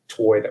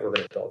toy that we're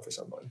going to build for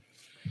someone.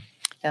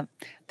 Yeah.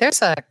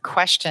 There's a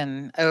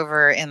question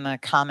over in the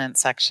comment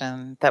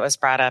section that was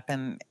brought up.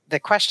 And the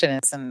question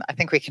is, and I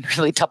think we can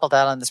really double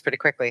down on this pretty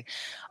quickly,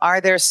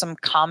 are there some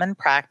common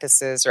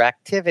practices or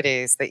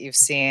activities that you've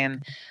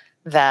seen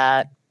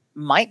that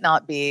might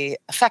not be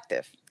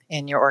effective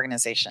in your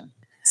organization?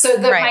 So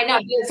that might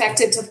not be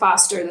effective to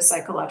foster the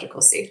psychological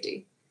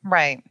safety.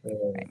 Right.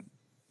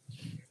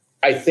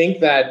 I think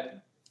that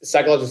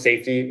psychological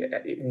safety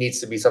needs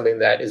to be something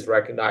that is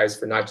recognized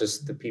for not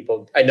just the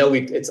people. I know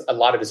it's a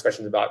lot of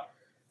discussions about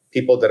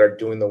people that are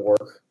doing the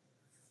work,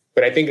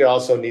 but I think it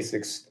also needs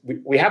to,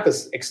 we have to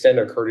extend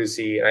a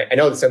courtesy. And I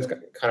know it sounds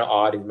kind of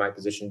odd in my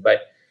position,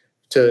 but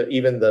to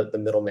even the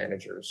middle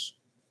managers,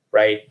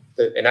 right?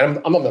 And I'm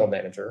a middle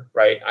manager,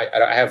 right?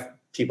 I have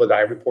people that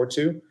I report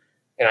to,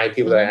 and I have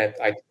people that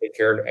I take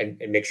care of and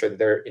make sure that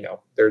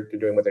they're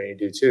doing what they need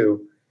to do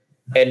too.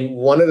 And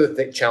one of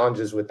the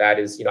challenges with that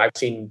is, I've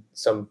seen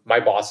my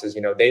bosses,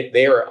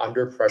 they are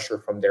under pressure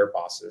from their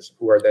bosses,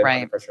 who are then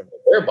under pressure from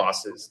their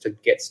bosses to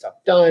get stuff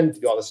done, to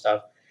do all this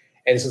stuff.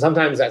 And so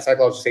sometimes that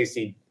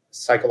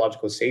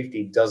psychological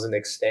safety doesn't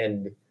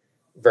extend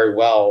very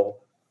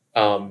well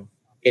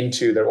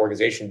into their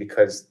organization,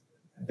 because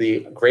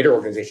the greater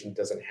organization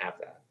doesn't have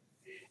that.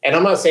 And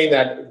I'm not saying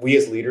that we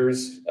as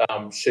leaders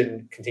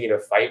shouldn't continue to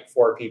fight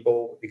for our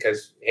people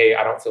because, hey,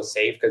 I don't feel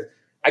safe, because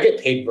I get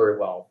paid very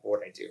well for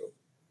what I do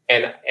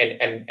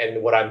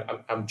and what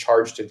I'm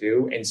charged to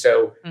do. And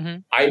so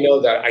I know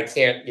that I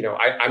can't,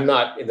 I'm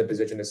not in the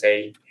position to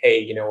say, hey,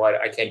 you know what,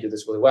 I can't do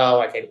this really well.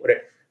 I can't.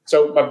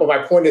 So my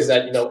point is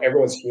that,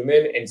 everyone's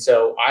human. And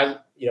so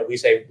we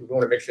say we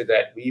want to make sure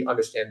that we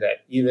understand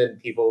that even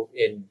people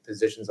in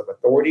positions of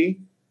authority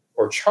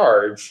or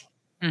charge,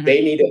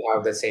 they need to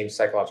have the same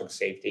psychological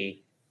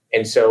safety.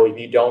 And so if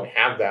you don't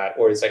have that,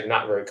 or it's like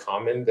not very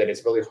common, then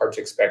it's really hard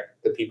to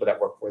expect the people that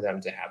work for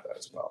them to have that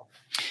as well.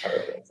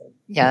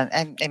 Yeah.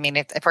 I mean,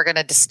 if we're going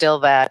to distill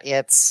that,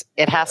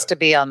 it has to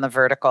be on the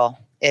vertical.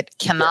 It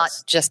cannot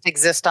just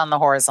exist on the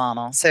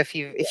horizontal. So if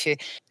you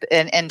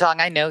and Dong,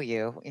 I know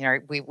you,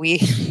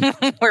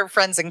 we're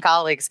friends and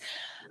colleagues.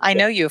 I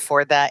know you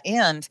for that.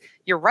 And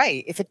you're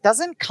right. If it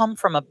doesn't come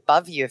from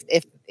above you,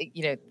 if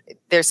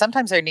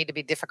sometimes there need to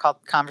be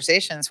difficult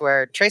conversations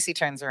where Tracy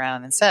turns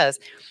around and says,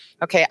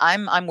 okay,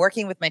 I'm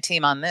working with my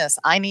team on this.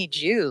 I need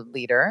you,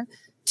 leader,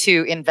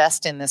 to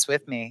invest in this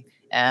with me.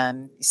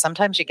 And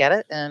sometimes you get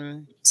it.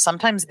 And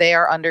sometimes they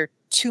are under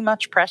too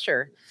much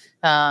pressure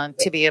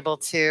to be able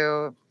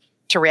to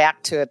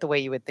react to it the way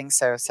you would think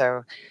so.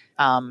 So,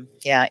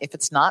 if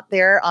it's not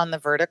there on the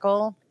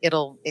vertical,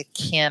 it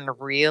can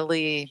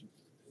really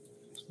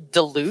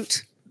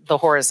dilute the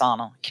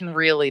horizontal, can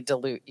really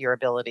dilute your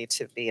ability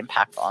to be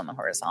impactful on the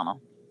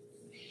horizontal.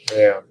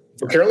 Yeah.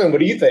 Well, Carolyn, what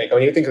do you think? I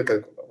mean, you think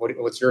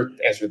what's your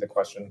answer to the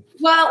question?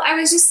 Well, I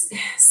was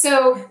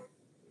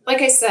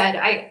like I said,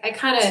 I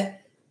kind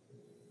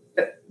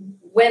of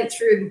went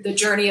through the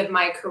journey of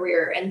my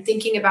career and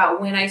thinking about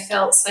when I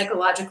felt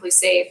psychologically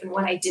safe and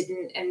when I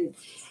didn't. And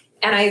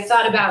I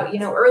thought about,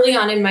 early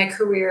on in my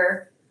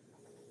career,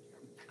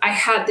 I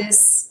had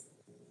this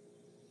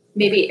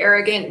maybe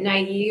arrogant,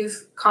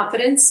 naive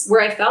confidence where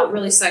I felt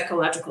really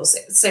psychologically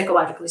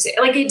safe.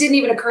 Like it didn't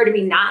even occur to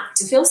me not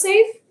to feel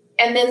safe.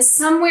 And then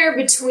somewhere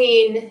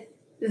between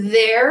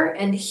there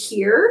and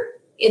here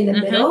in the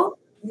middle,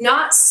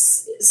 not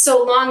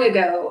so long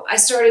ago, I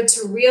started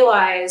to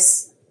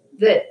realize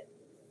that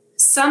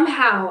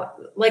somehow,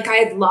 like I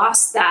had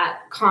lost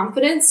that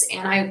confidence,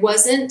 and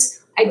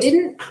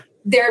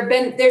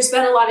there's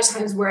been a lot of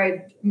times where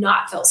I've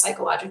not felt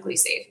psychologically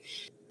safe,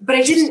 but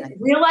I didn't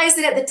realize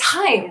it at the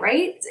time,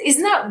 right?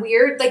 Isn't that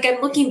weird? Like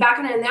I'm looking back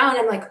on it now and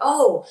I'm like,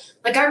 oh,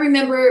 like I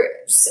remember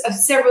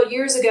several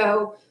years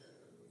ago,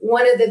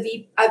 one of a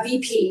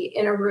VP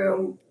in a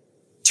room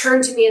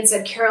turned to me and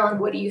said, Carolyn,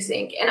 what do you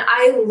think? And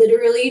I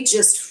literally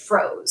just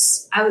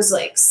froze. I was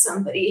like,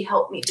 somebody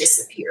help me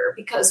disappear,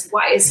 because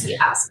why is he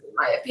asking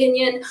my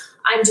opinion?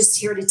 I'm just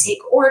here to take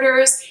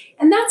orders.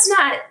 And that's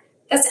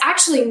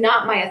actually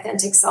not my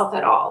authentic self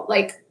at all.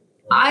 Like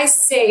I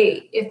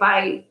say, if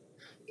I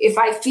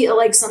feel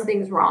like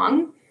something's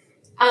wrong,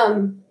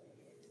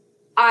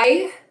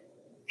 I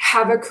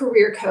have a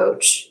career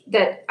coach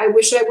that I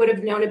wish I would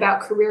have known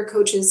about career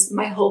coaches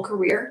my whole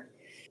career.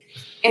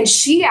 And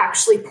she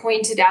actually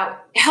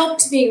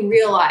helped me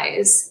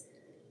realize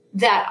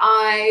that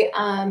I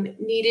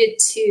needed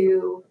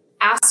to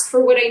ask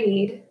for what I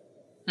need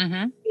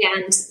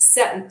and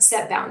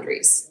set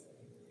boundaries.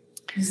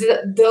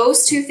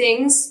 Those two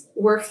things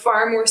were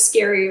far more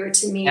scarier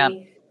to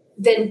me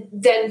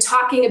than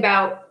talking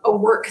about a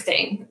work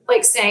thing,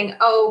 like saying,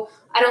 oh,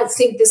 I don't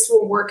think this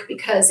will work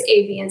because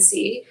A, B, and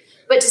C.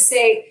 But to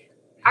say,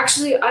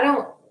 actually, I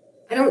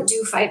don't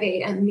do 5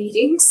 a.m.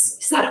 meetings.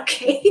 Is that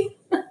okay?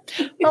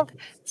 Well,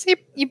 so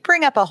you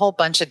bring up a whole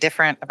bunch of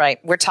different, right?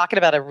 We're talking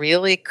about a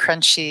really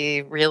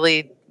crunchy,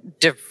 really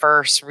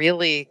diverse,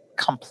 really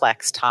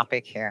complex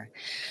topic here.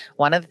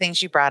 One of the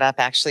things you brought up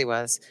actually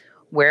was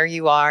where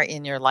you are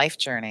in your life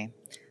journey.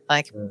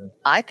 Like,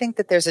 I think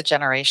that there's a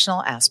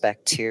generational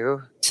aspect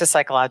to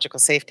psychological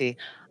safety.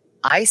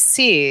 I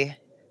see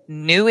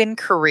new in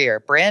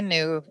career, brand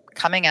new,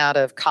 coming out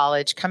of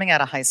college, coming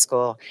out of high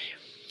school,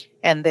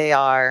 and they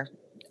are,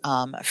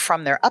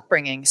 from their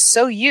upbringing,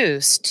 so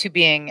used to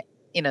being,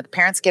 the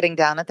parents getting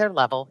down at their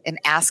level and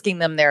asking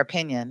them their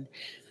opinion,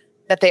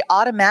 that they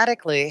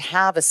automatically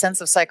have a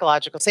sense of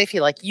psychological safety.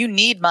 Like, you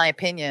need my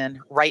opinion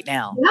right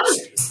now.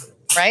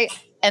 Right.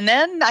 And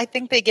then I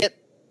think they get,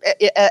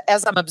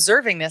 as I'm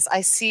observing this,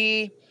 I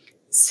see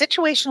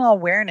situational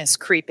awareness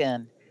creep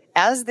in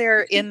as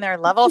they're in their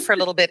level for a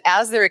little bit,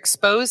 as they're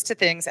exposed to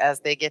things,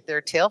 as they get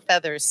their tail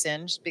feathers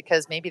singed,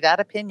 because maybe that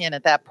opinion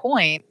at that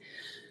point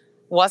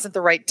wasn't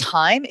the right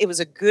time. It was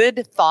a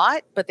good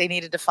thought, but they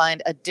needed to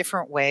find a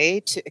different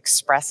way to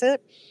express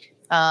it.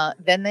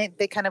 Then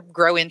they kind of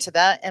grow into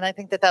that. And I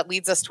think that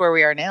leads us to where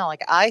we are now.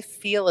 Like, I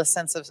feel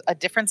a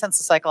different sense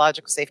of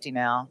psychological safety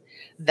now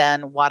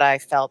than what I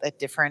felt at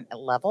different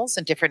levels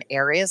and different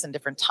areas and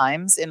different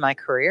times in my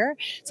career.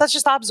 So that's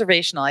just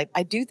observational.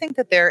 I do think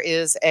that there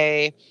is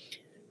a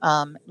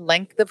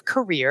length of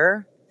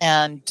career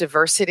and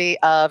diversity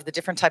of the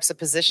different types of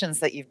positions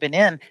that you've been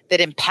in that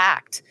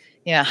impact,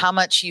 how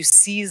much you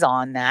seize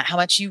on that, how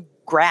much you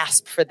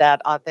grasp for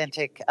that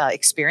authentic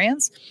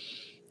experience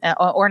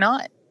or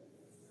not.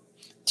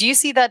 Do you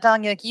see that,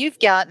 Dong? Like, you've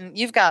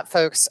got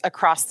folks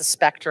across the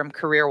spectrum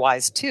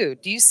career-wise too.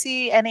 Do you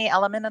see any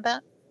element of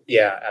that?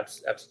 Yeah,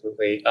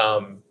 absolutely.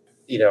 I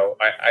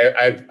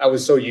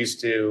was so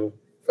used to,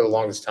 for the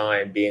longest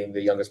time, being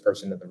the youngest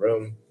person in the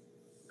room.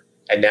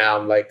 And now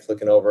I'm like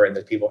looking over and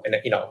the people, and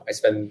I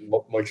spend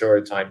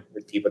majority of the time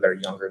with people that are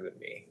younger than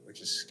me,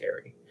 which is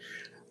scary.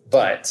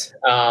 But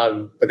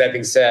that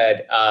being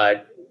said,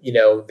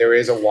 there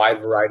is a wide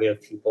variety of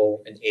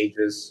people and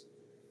ages,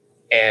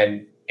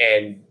 and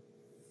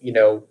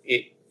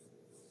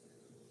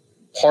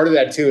part of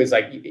that too is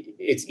like,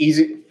 it's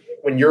easy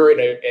when you're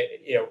in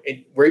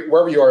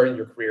wherever you are in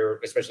your career,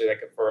 especially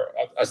like for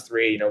us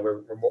three,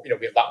 we're more, we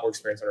have a lot more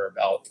experience under our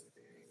belt.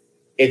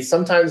 It's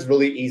sometimes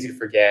really easy to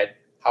forget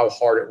how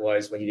hard it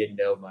was when you didn't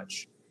know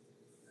much,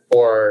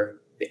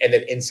 and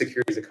then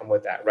insecurities that come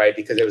with that, right?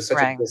 Because it was such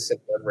a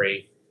distant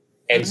memory.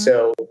 And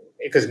so,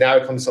 because now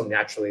it comes so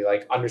naturally,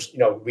 like,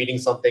 reading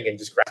something and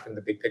just grasping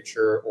the big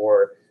picture,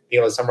 or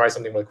being able to summarize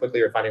something really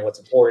quickly, or finding what's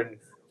important,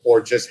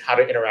 or just how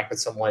to interact with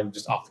someone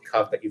just off the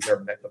cuff that you've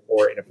never met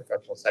before in a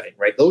professional setting,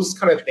 right? Those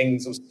kind of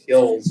things, those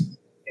skills,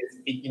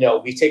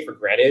 we take for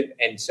granted.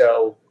 And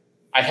so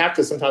I have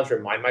to sometimes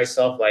remind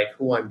myself, like,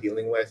 who I'm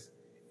dealing with,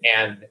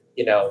 and,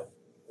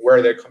 where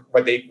they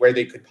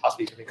could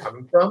possibly be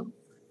coming from.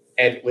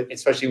 And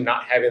especially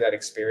not having that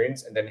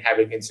experience, and then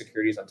having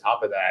insecurities on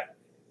top of that,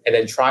 and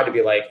then try to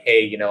be like,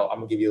 hey, I'm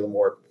gonna give you a little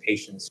more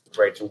patience,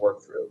 right, to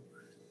work through.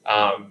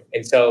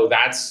 And so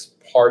that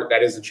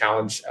is a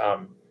challenge.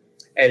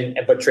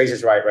 But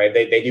Tracy's right?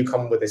 They do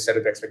come with a set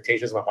of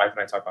expectations. My wife and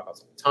I talk about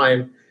this all the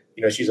time.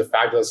 She's a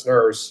fabulous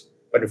nurse,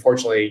 but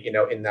unfortunately,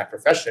 in that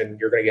profession,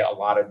 you're going to get a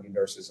lot of new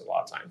nurses a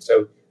lot of times.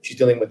 So she's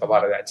dealing with a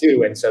lot of that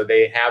too. And so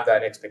they have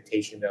that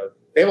expectation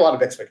they have a lot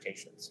of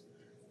expectations.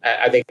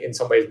 I think in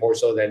some ways more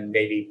so than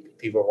maybe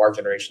people of our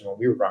generation when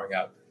we were growing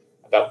up,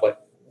 about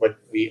what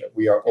we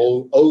are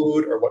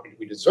owed or what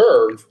we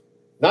deserve.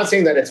 Not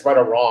saying that it's right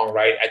or wrong,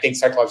 right? I think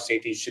psychological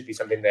safety should be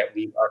something that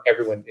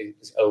everyone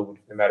is owed,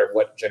 no matter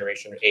what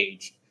generation or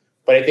age.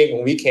 But I think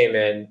when we came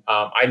in,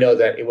 I know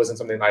that it wasn't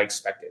something I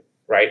expected,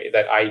 right?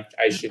 That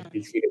I should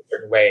be treated a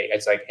certain way.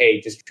 It's like, hey,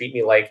 just treat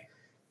me like,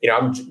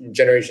 I'm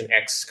Generation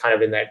X, kind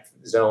of in that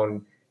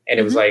zone. And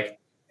it was like,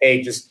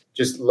 hey, just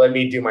let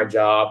me do my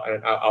job,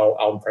 and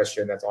I'll impress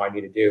you, and that's all I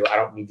need to do. I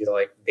don't need you to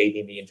like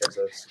baby me in terms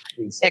of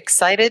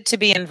excited to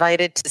be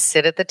invited to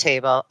sit at the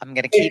table. I'm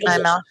going to keep my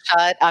mouth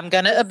shut. I'm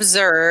going to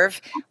observe.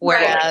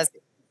 Whereas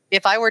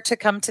if I were to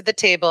come to the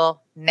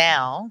table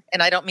now,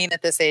 and I don't mean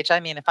at this age, I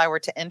mean if I were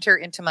to enter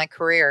into my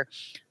career,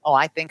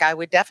 I think I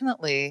would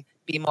definitely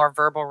be more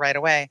verbal right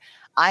away.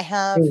 I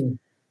have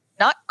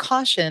not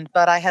cautioned,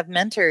 but I have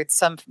mentored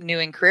some new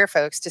in career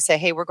folks to say,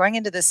 hey, we're going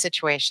into this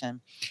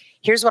situation.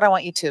 Here's what I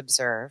want you to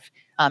observe.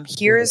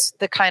 Here are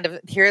the kind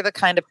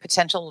of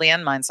potential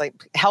landmines, like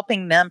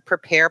helping them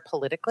prepare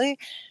politically,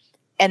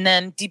 and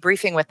then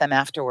debriefing with them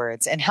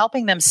afterwards and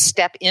helping them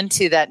step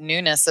into that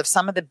newness of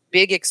some of the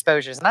big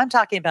exposures. And I'm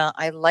talking about,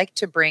 I like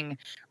to bring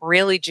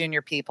really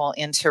junior people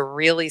into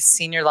really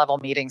senior level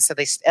meetings, so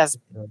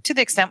to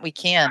the extent we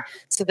can,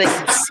 so they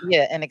can see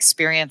it and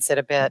experience it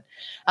a bit.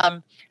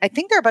 I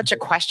think there are a bunch of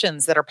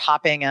questions that are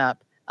popping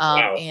up,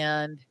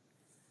 and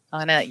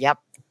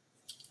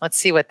let's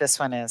see what this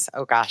one is.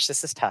 Oh gosh,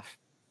 this is tough.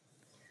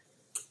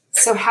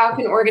 So how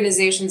can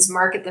organizations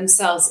market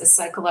themselves as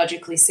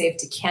psychologically safe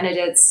to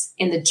candidates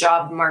in the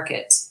job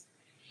market?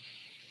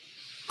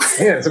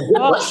 Yeah, it's a good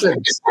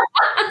question.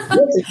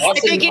 I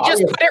think you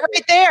just put it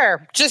right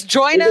there. Just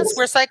join us.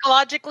 We're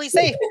psychologically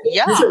safe.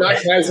 Yeah.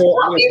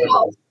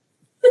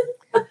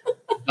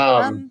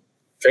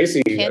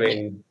 Tracy,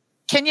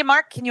 can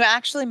you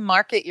actually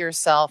market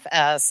yourself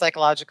as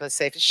psychologically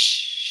safe?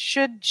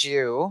 Should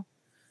you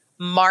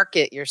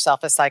market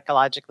yourself as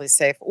psychologically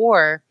safe,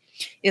 or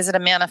is it a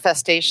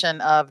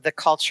manifestation of the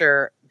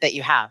culture that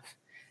you have?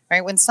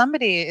 Right, when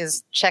somebody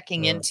is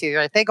checking into,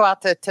 right, they go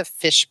out to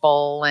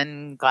Fishbowl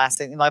and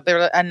Glassing. Like,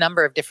 there are a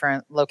number of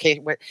different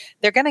locations where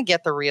they're going to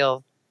get the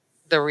real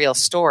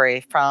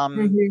story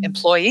from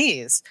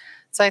employees.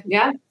 So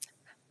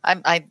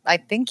I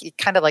think you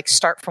kind of like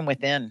start from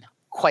within,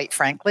 quite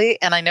frankly.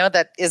 And I know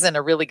that isn't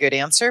a really good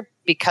answer,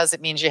 because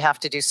it means you have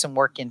to do some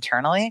work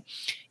internally.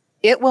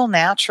 It will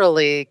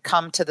naturally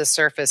come to the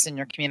surface in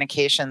your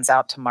communications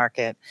out to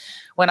market.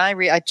 When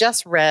I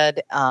just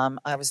read,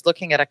 I was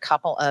looking at a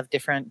couple of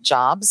different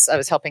jobs. I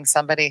was helping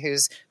somebody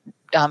who's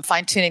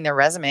fine tuning their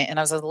resume, and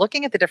I was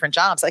looking at the different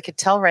jobs, I could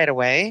tell right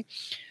away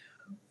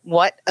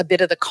what a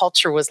bit of the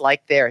culture was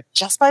like there,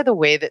 just by the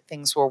way that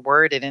things were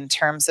worded in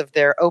terms of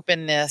their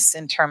openness,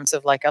 in terms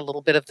of like a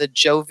little bit of the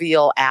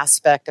jovial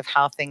aspect of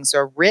how things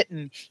are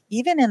written,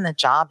 even in the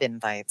job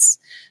invites.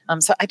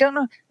 So I don't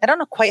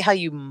know quite how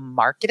you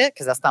market it,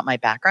 because that's not my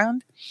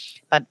background.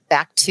 But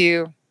back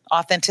to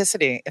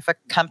authenticity. If a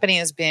company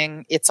is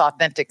being its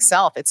authentic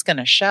self, it's going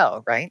to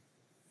show, right?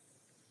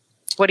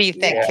 What do you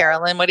think,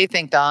 Carolyn? What do you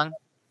think, Dong?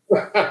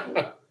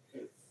 I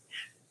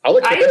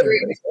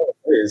agree.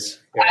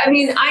 Yeah. I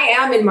mean, I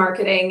am in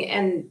marketing,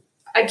 and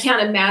I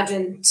can't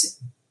imagine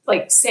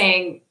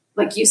saying,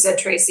 like you said,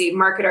 Tracy,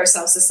 market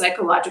ourselves as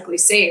psychologically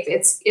safe.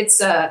 It's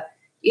either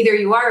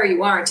you are or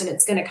you aren't, and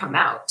it's going to come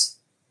out.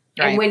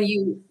 Right.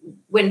 And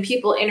when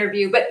people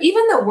interview, but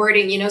even the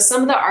wording,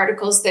 some of the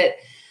articles that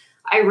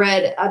I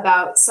read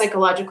about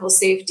psychological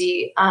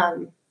safety,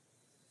 a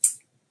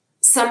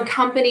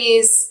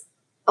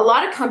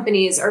lot of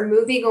companies are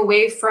moving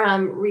away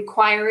from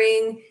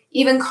requiring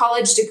even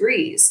college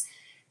degrees,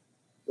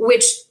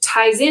 which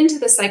ties into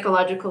the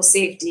psychological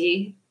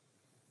safety.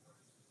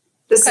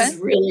 This is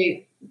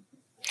really...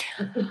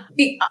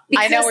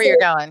 I know where you're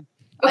going.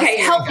 Okay,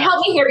 help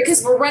me here,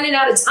 because we're running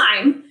out of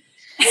time.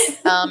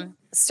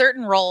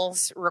 Certain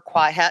roles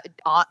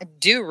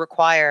do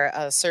require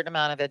a certain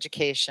amount of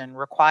education,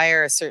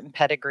 require a certain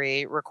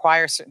pedigree,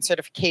 require certain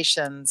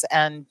certifications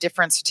and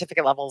different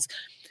certificate levels.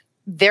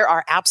 There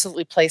are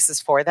absolutely places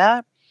for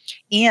that.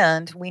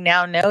 And we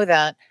now know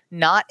that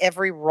not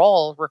every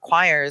role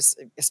requires,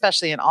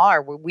 especially in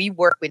where we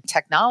work with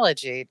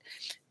technology,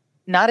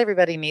 not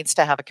everybody needs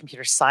to have a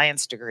computer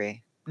science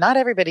degree. Not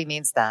everybody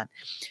needs that.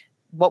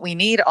 What we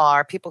need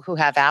are people who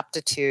have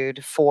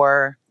aptitude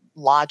for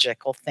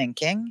logical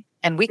thinking,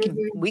 and we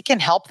can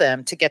help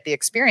them to get the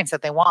experience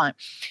that they want.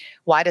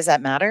 Why does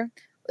that matter?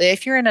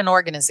 If you're in an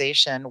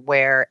organization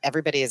where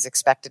everybody is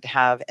expected to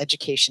have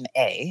education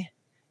A,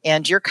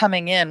 and you're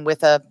coming in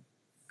with an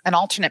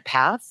alternate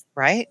path,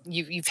 right?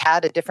 You've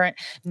had a different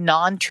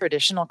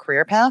non-traditional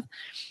career path.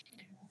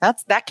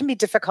 That can be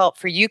difficult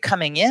for you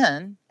coming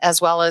in, as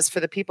well as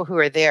for the people who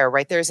are there,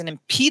 right? There's an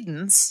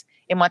impedance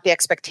in what the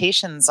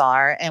expectations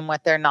are and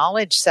what their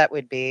knowledge set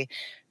would be.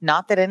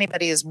 Not that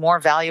anybody is more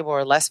valuable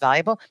or less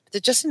valuable, but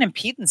there's just an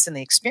impedance in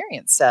the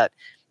experience set.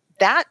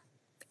 That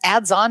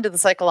adds on to the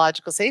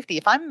psychological safety.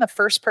 If I'm the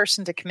first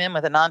person to come in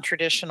with a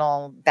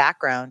non-traditional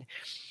background,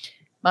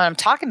 when I'm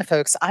talking to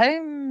folks,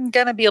 I'm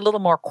going to be a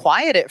little more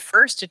quiet at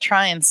first to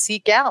try and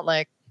seek out,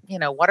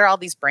 what are all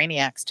these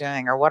brainiacs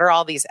doing, or what are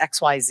all these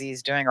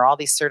XYZs doing, or all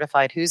these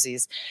certified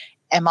whoosies?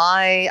 I'm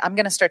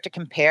going to start to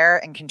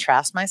compare and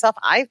contrast myself.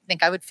 I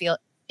think I would feel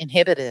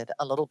inhibited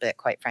a little bit,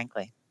 quite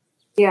frankly.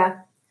 Yeah.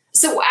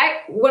 So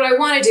what I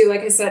want to do, like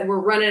I said, we're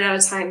running out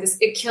of time.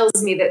 It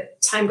kills me that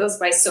time goes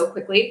by so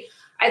quickly.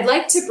 I'd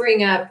like to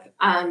bring up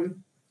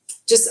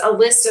just a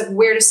list of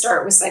where to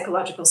start with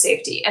psychological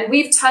safety. And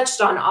we've touched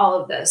on all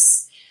of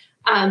this.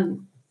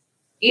 Dong,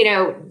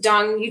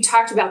 you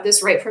talked about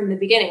this right from the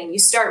beginning. You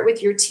start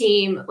with your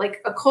team.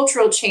 Like, a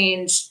cultural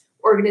change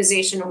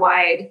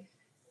organization-wide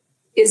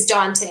is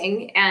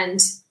daunting. And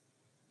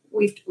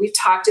we've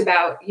talked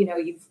about,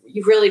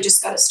 you've really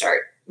just got to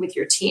start with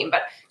your team.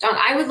 But Dong,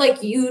 I would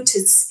like you to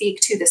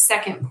speak to the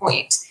second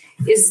point,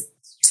 is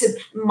to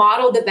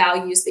model the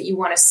values that you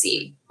want to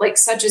see, like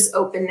such as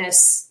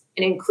openness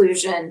and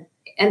inclusion.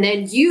 And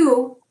then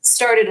you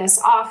started us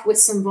off with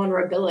some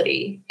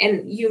vulnerability,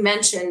 and you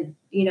mentioned,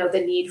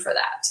 the need for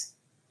that.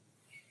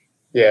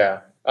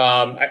 Yeah.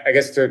 I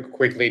guess to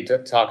quickly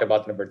talk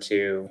about number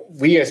two,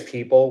 we as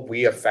people,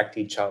 we affect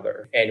each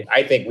other. And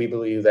I think we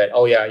believe that,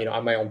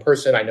 I'm my own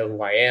person. I know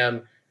who I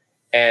am.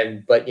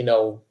 But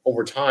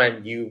over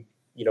time, you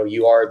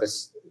are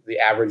the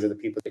average of the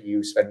people that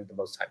you spend the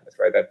most time with,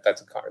 right?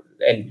 That's a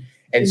common.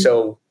 And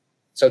so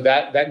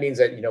that means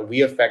that,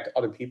 we affect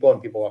other people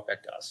and people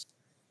affect us.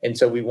 And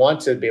so we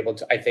want to be able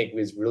to, I think,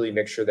 is really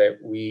make sure that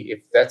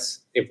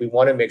if we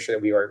want to make sure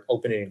that we are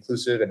open and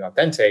inclusive and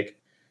authentic,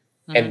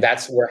 and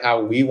that's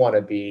how we want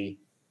to be,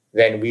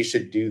 then we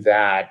should do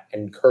that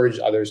and encourage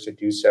others to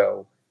do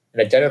so,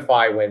 and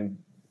identify when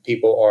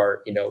people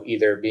are,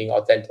 either being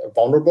authentic,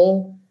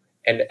 vulnerable,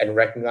 and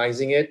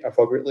recognizing it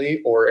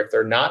appropriately, or if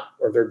they're not,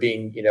 or they're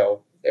being,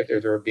 if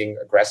they're being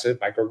aggressive,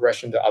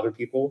 microaggression to other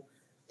people,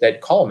 that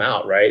call them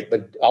out, right?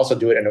 But also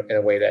do it in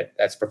a way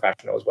that's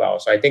professional as well.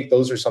 So I think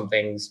those are some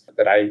things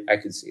that I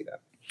could see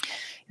that.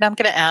 Now I'm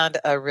going to add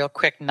a real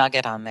quick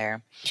nugget on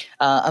there.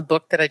 A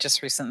book that I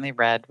just recently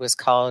read was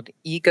called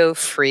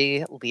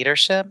Ego-Free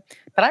Leadership.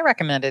 But I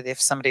recommend it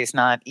if somebody's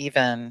not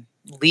even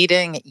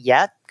leading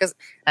yet, because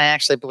I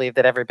actually believe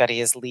that everybody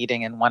is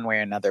leading in one way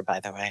or another, by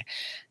the way.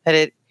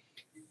 That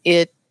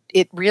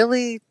it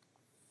really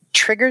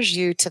triggers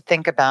you to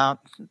think about,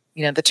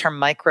 the term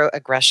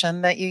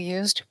microaggression that you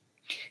used.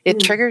 It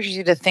triggers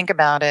you to think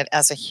about it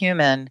as a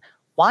human.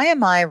 Why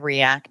am I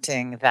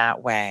reacting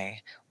that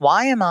way?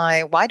 Why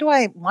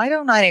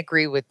don't I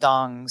agree with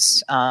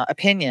Dong's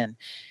opinion?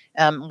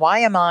 Why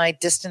am I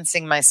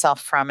distancing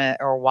myself from it,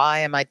 or why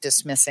am I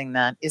dismissing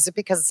that? Is it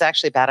because it's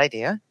actually a bad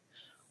idea?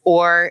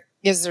 Or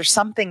is there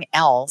something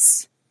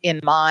else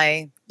in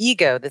my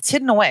ego that's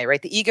hidden away,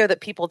 right? The ego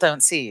that people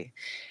don't see.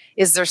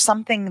 Is there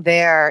something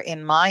there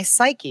in my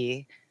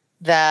psyche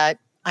that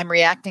I'm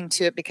reacting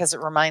to it because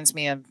it reminds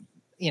me of,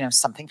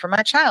 something from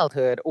my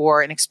childhood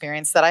or an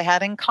experience that I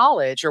had in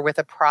college or with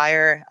a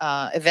prior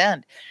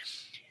event?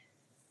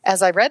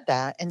 As I read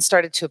that and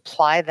started to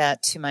apply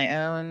that to my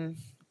own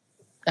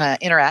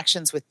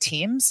interactions with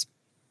teams,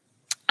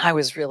 I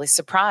was really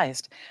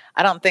surprised.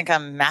 I don't think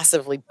I'm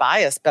massively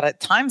biased, but at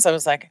times I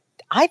was like,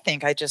 I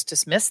think I just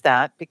dismissed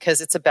that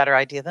because it's a better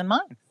idea than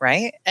mine,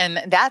 right?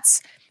 And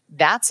that's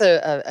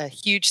a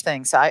huge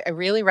thing. So I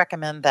really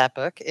recommend that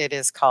book. It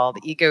is called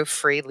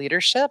Ego-Free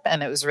Leadership,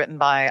 and it was written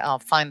by, I'll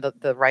find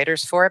the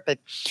writers for it, but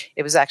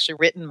it was actually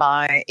written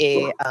by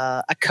a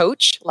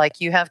coach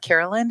like you have,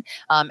 Carolyn,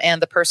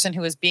 and the person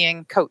who is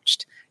being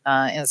coached.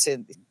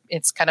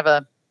 It's kind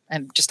of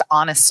just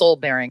honest soul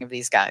bearing of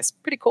these guys.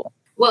 Pretty cool.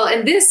 Well,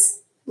 and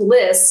this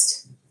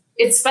list,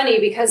 it's funny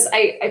because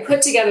I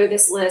put together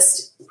this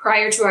list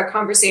prior to our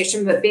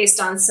conversation, but based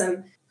on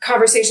some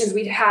conversations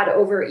we'd had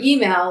over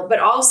email, but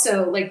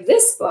also like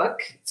this book,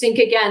 Think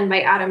Again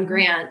by Adam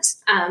Grant.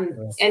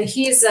 And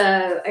he's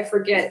a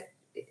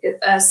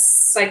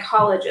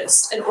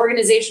psychologist, an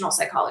organizational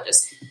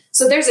psychologist.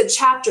 So there's a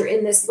chapter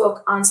in this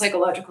book on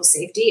psychological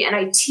safety, and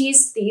I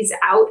teased these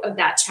out of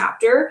that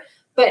chapter,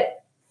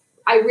 but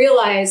I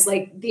realized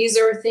like these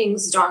are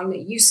things, Dong,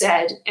 that you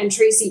said, and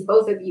Tracy,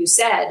 both of you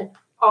said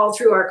all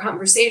through our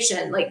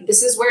conversation, like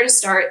this is where to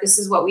start. This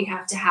is what we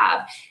have to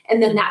have.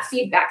 And then that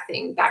feedback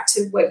thing, back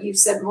to what you've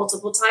said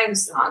multiple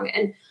times, Dong.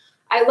 And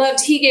I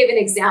loved, he gave an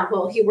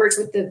example. He worked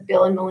with the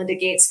Bill and Melinda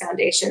Gates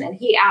Foundation, and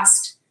he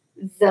asked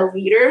the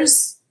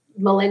leaders,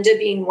 Melinda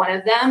being one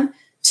of them,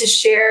 to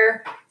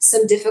share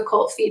some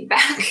difficult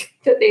feedback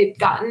that they'd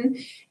gotten.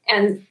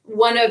 And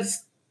one of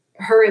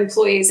her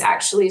employees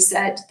actually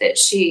said that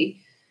she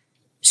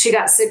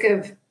got sick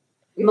of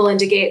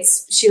Melinda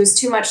Gates. She was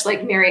too much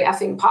like Mary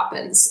effing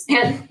Poppins.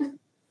 And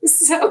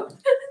so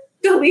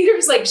the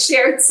leaders like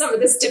shared some of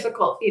this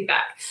difficult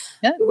feedback,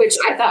 which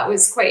I thought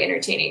was quite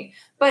entertaining.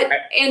 But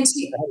and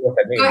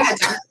go ahead,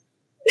 John.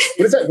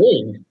 What does that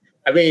mean?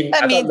 I mean,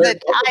 I think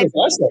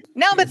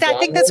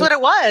that's what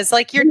it was.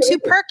 Like, you're too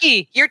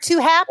perky. You're too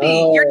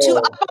happy. You're too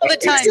up all the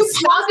time. You're too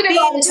positive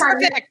all the time.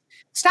 Perfect.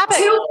 Stop it.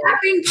 Too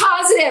effing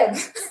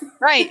positive.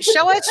 Right.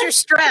 Show us your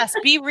stress.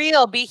 Be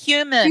real. Be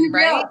human.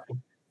 Right.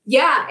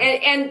 Yeah.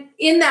 And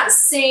in that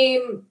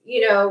same,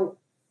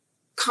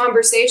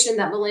 conversation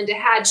that Melinda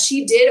had,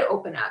 she did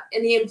open up,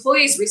 and the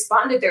employees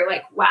responded. They're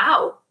like,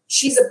 wow,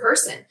 she's a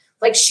person.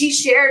 Like, she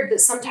shared that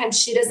sometimes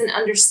she doesn't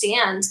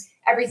understand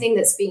everything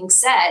that's being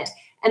said.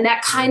 And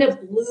that kind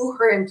of blew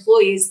her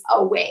employees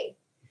away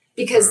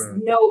because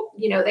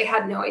they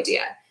had no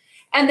idea.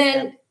 And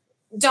then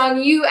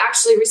Dong, you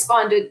actually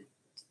responded,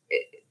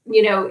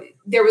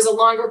 there was a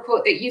longer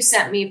quote that you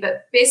sent me,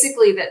 but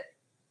basically that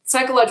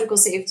psychological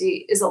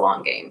safety is a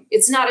long game.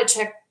 It's not a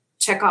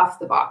check off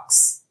the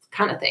box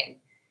kind of thing.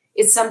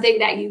 It's something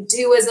that you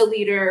do as a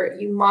leader,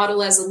 you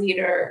model as a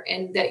leader,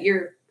 and that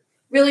you're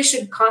really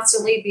should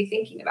constantly be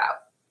thinking about,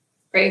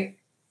 right?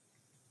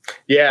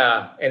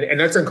 Yeah, and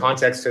that's in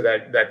context to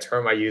that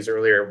term I used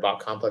earlier about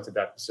complex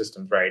adaptive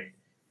systems, right?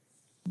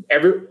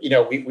 When you're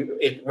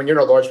in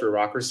a large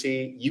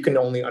bureaucracy, you can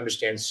only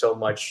understand so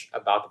much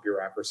about the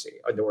bureaucracy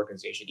of the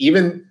organization.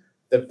 Even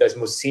the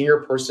most senior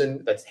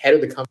person that's head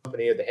of the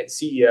company, or the head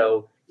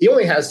CEO, he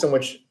only has so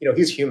much,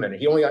 he's human.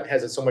 He only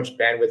has so much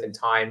bandwidth and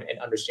time and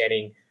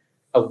understanding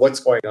of what's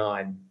going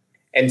on.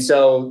 And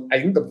so I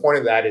think the point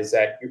of that is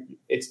that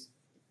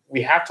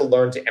we have to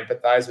learn to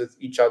empathize with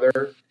each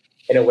other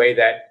in a way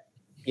that,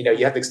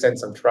 you have to extend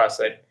some trust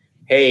that,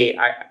 hey,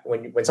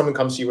 when someone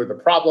comes to you with a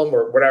problem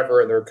or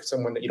whatever, and they're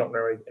someone that you don't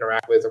really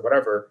interact with or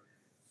whatever,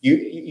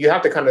 you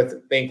have to kind of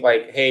think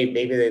like, hey,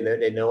 maybe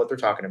they know what they're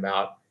talking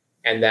about,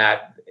 and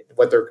that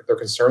what their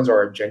concerns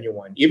are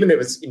genuine. Even if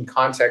it's in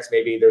context,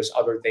 maybe there's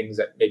other things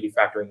that may be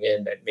factoring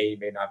in that may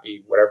not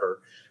be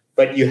whatever.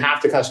 But you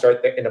have to kind of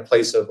start in a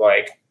place of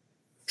like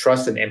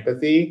trust and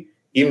empathy,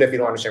 even if you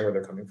don't understand where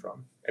they're coming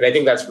from. And I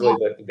think that's really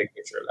the big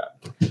picture of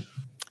that.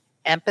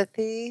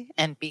 Empathy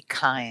and be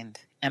kind.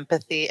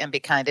 Empathy and be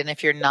kind. And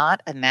if you're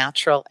not a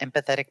natural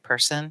empathetic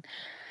person,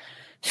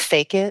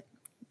 fake it.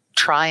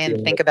 Try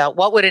and think about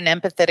what would an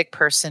empathetic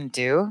person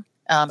do,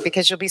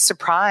 because you'll be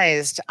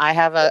surprised. I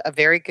have a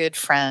very good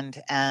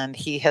friend, and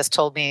he has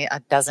told me a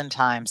dozen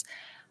times,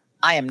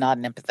 I am not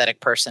an empathetic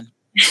person.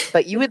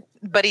 But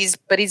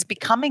he's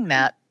becoming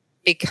that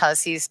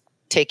because he's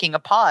taking a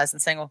pause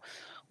and saying, well,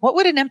 what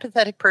would an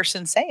empathetic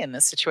person say in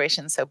this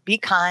situation? So be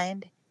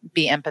kind,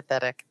 be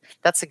empathetic.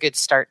 That's a good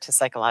start to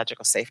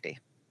psychological safety.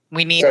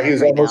 We need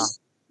it right now.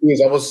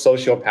 He's almost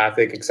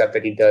sociopathic, except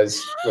that he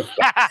does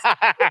reflect.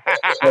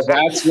 So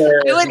that's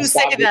where I wouldn't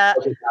say that.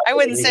 I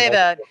wouldn't say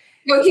that.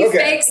 No, he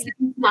fakes it.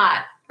 He's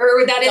not.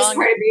 Or that is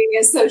part of being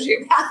a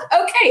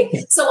sociopath.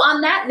 Okay. So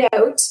on that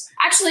note,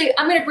 actually,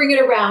 I'm going to bring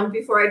it around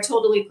before I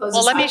totally close.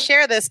 Well, let me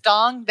share this,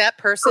 Dong. That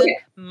person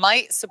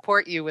might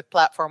support you with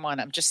Platform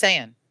One. I'm just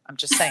saying.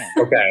 Okay.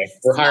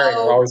 We're hiring.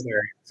 We're always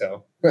hiring.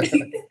 So.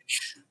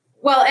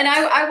 Well, and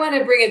I want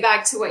to bring it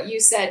back to what you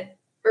said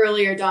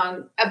earlier,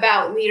 Dong,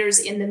 about leaders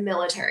in the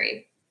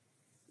military,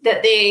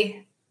 that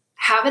they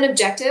have an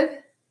objective.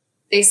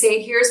 They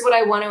say, here's what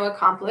I want to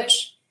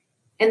accomplish.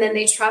 And then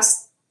they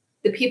trust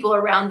the people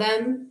around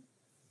them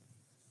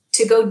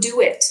to go do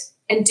it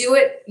and do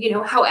it,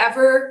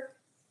 however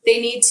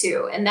they need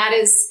to. And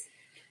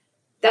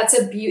that's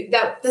a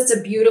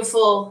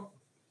beautiful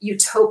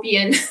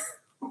utopian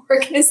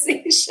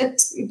organization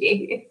to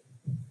me.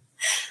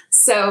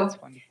 So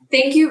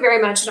thank you very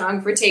much,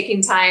 Dong, for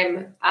taking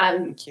time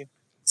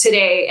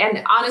today.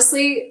 And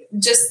honestly,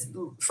 just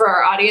for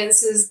our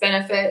audience's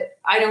benefit,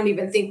 I don't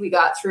even think we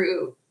got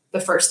through the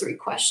first 3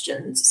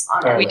 questions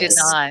on our list.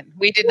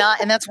 We did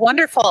not. And that's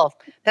wonderful.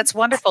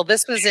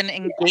 This was an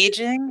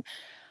engaging.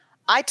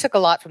 I took a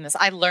lot from this.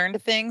 I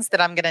learned things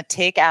that I'm going to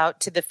take out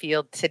to the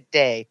field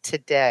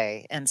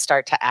today and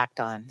start to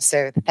act on.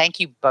 So thank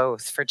you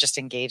both for just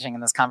engaging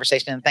in this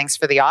conversation. And thanks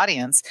for the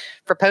audience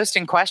for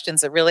posting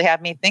questions that really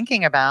had me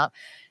thinking about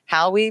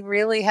how we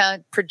really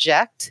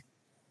project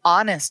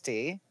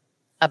honesty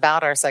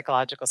about our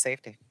psychological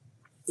safety.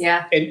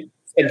 Yeah.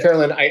 And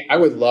Carolyn, I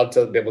would love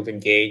to be able to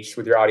engage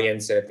with your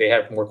audience, and if they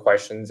have more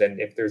questions,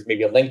 and if there's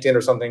maybe a LinkedIn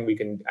or something,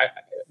 I'm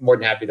more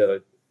than happy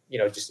to,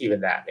 just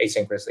even that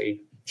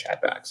asynchronously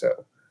chat back.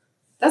 So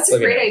that's a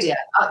great idea.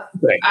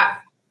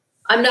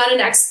 I'm not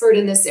an expert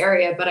in this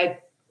area, but I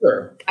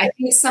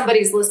think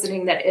somebody's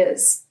listening that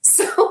is.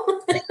 So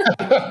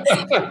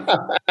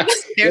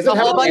there's a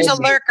whole bunch of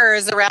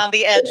lurkers around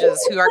the edges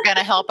who are going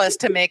to help us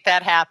to make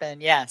that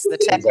happen. Yes, the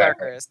tech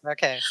lurkers.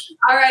 Okay.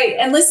 All right,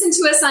 and listen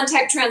to us on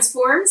Tech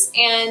Transforms,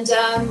 and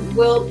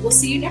we'll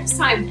see you next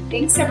time.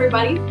 Thanks,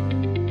 everybody.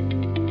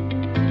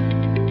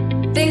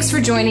 Thanks for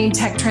joining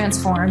Tech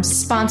Transforms,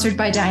 sponsored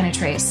by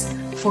Dynatrace.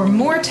 For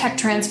more Tech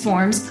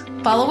Transforms,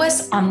 follow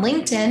us on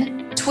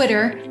LinkedIn,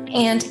 Twitter,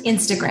 and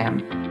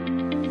Instagram.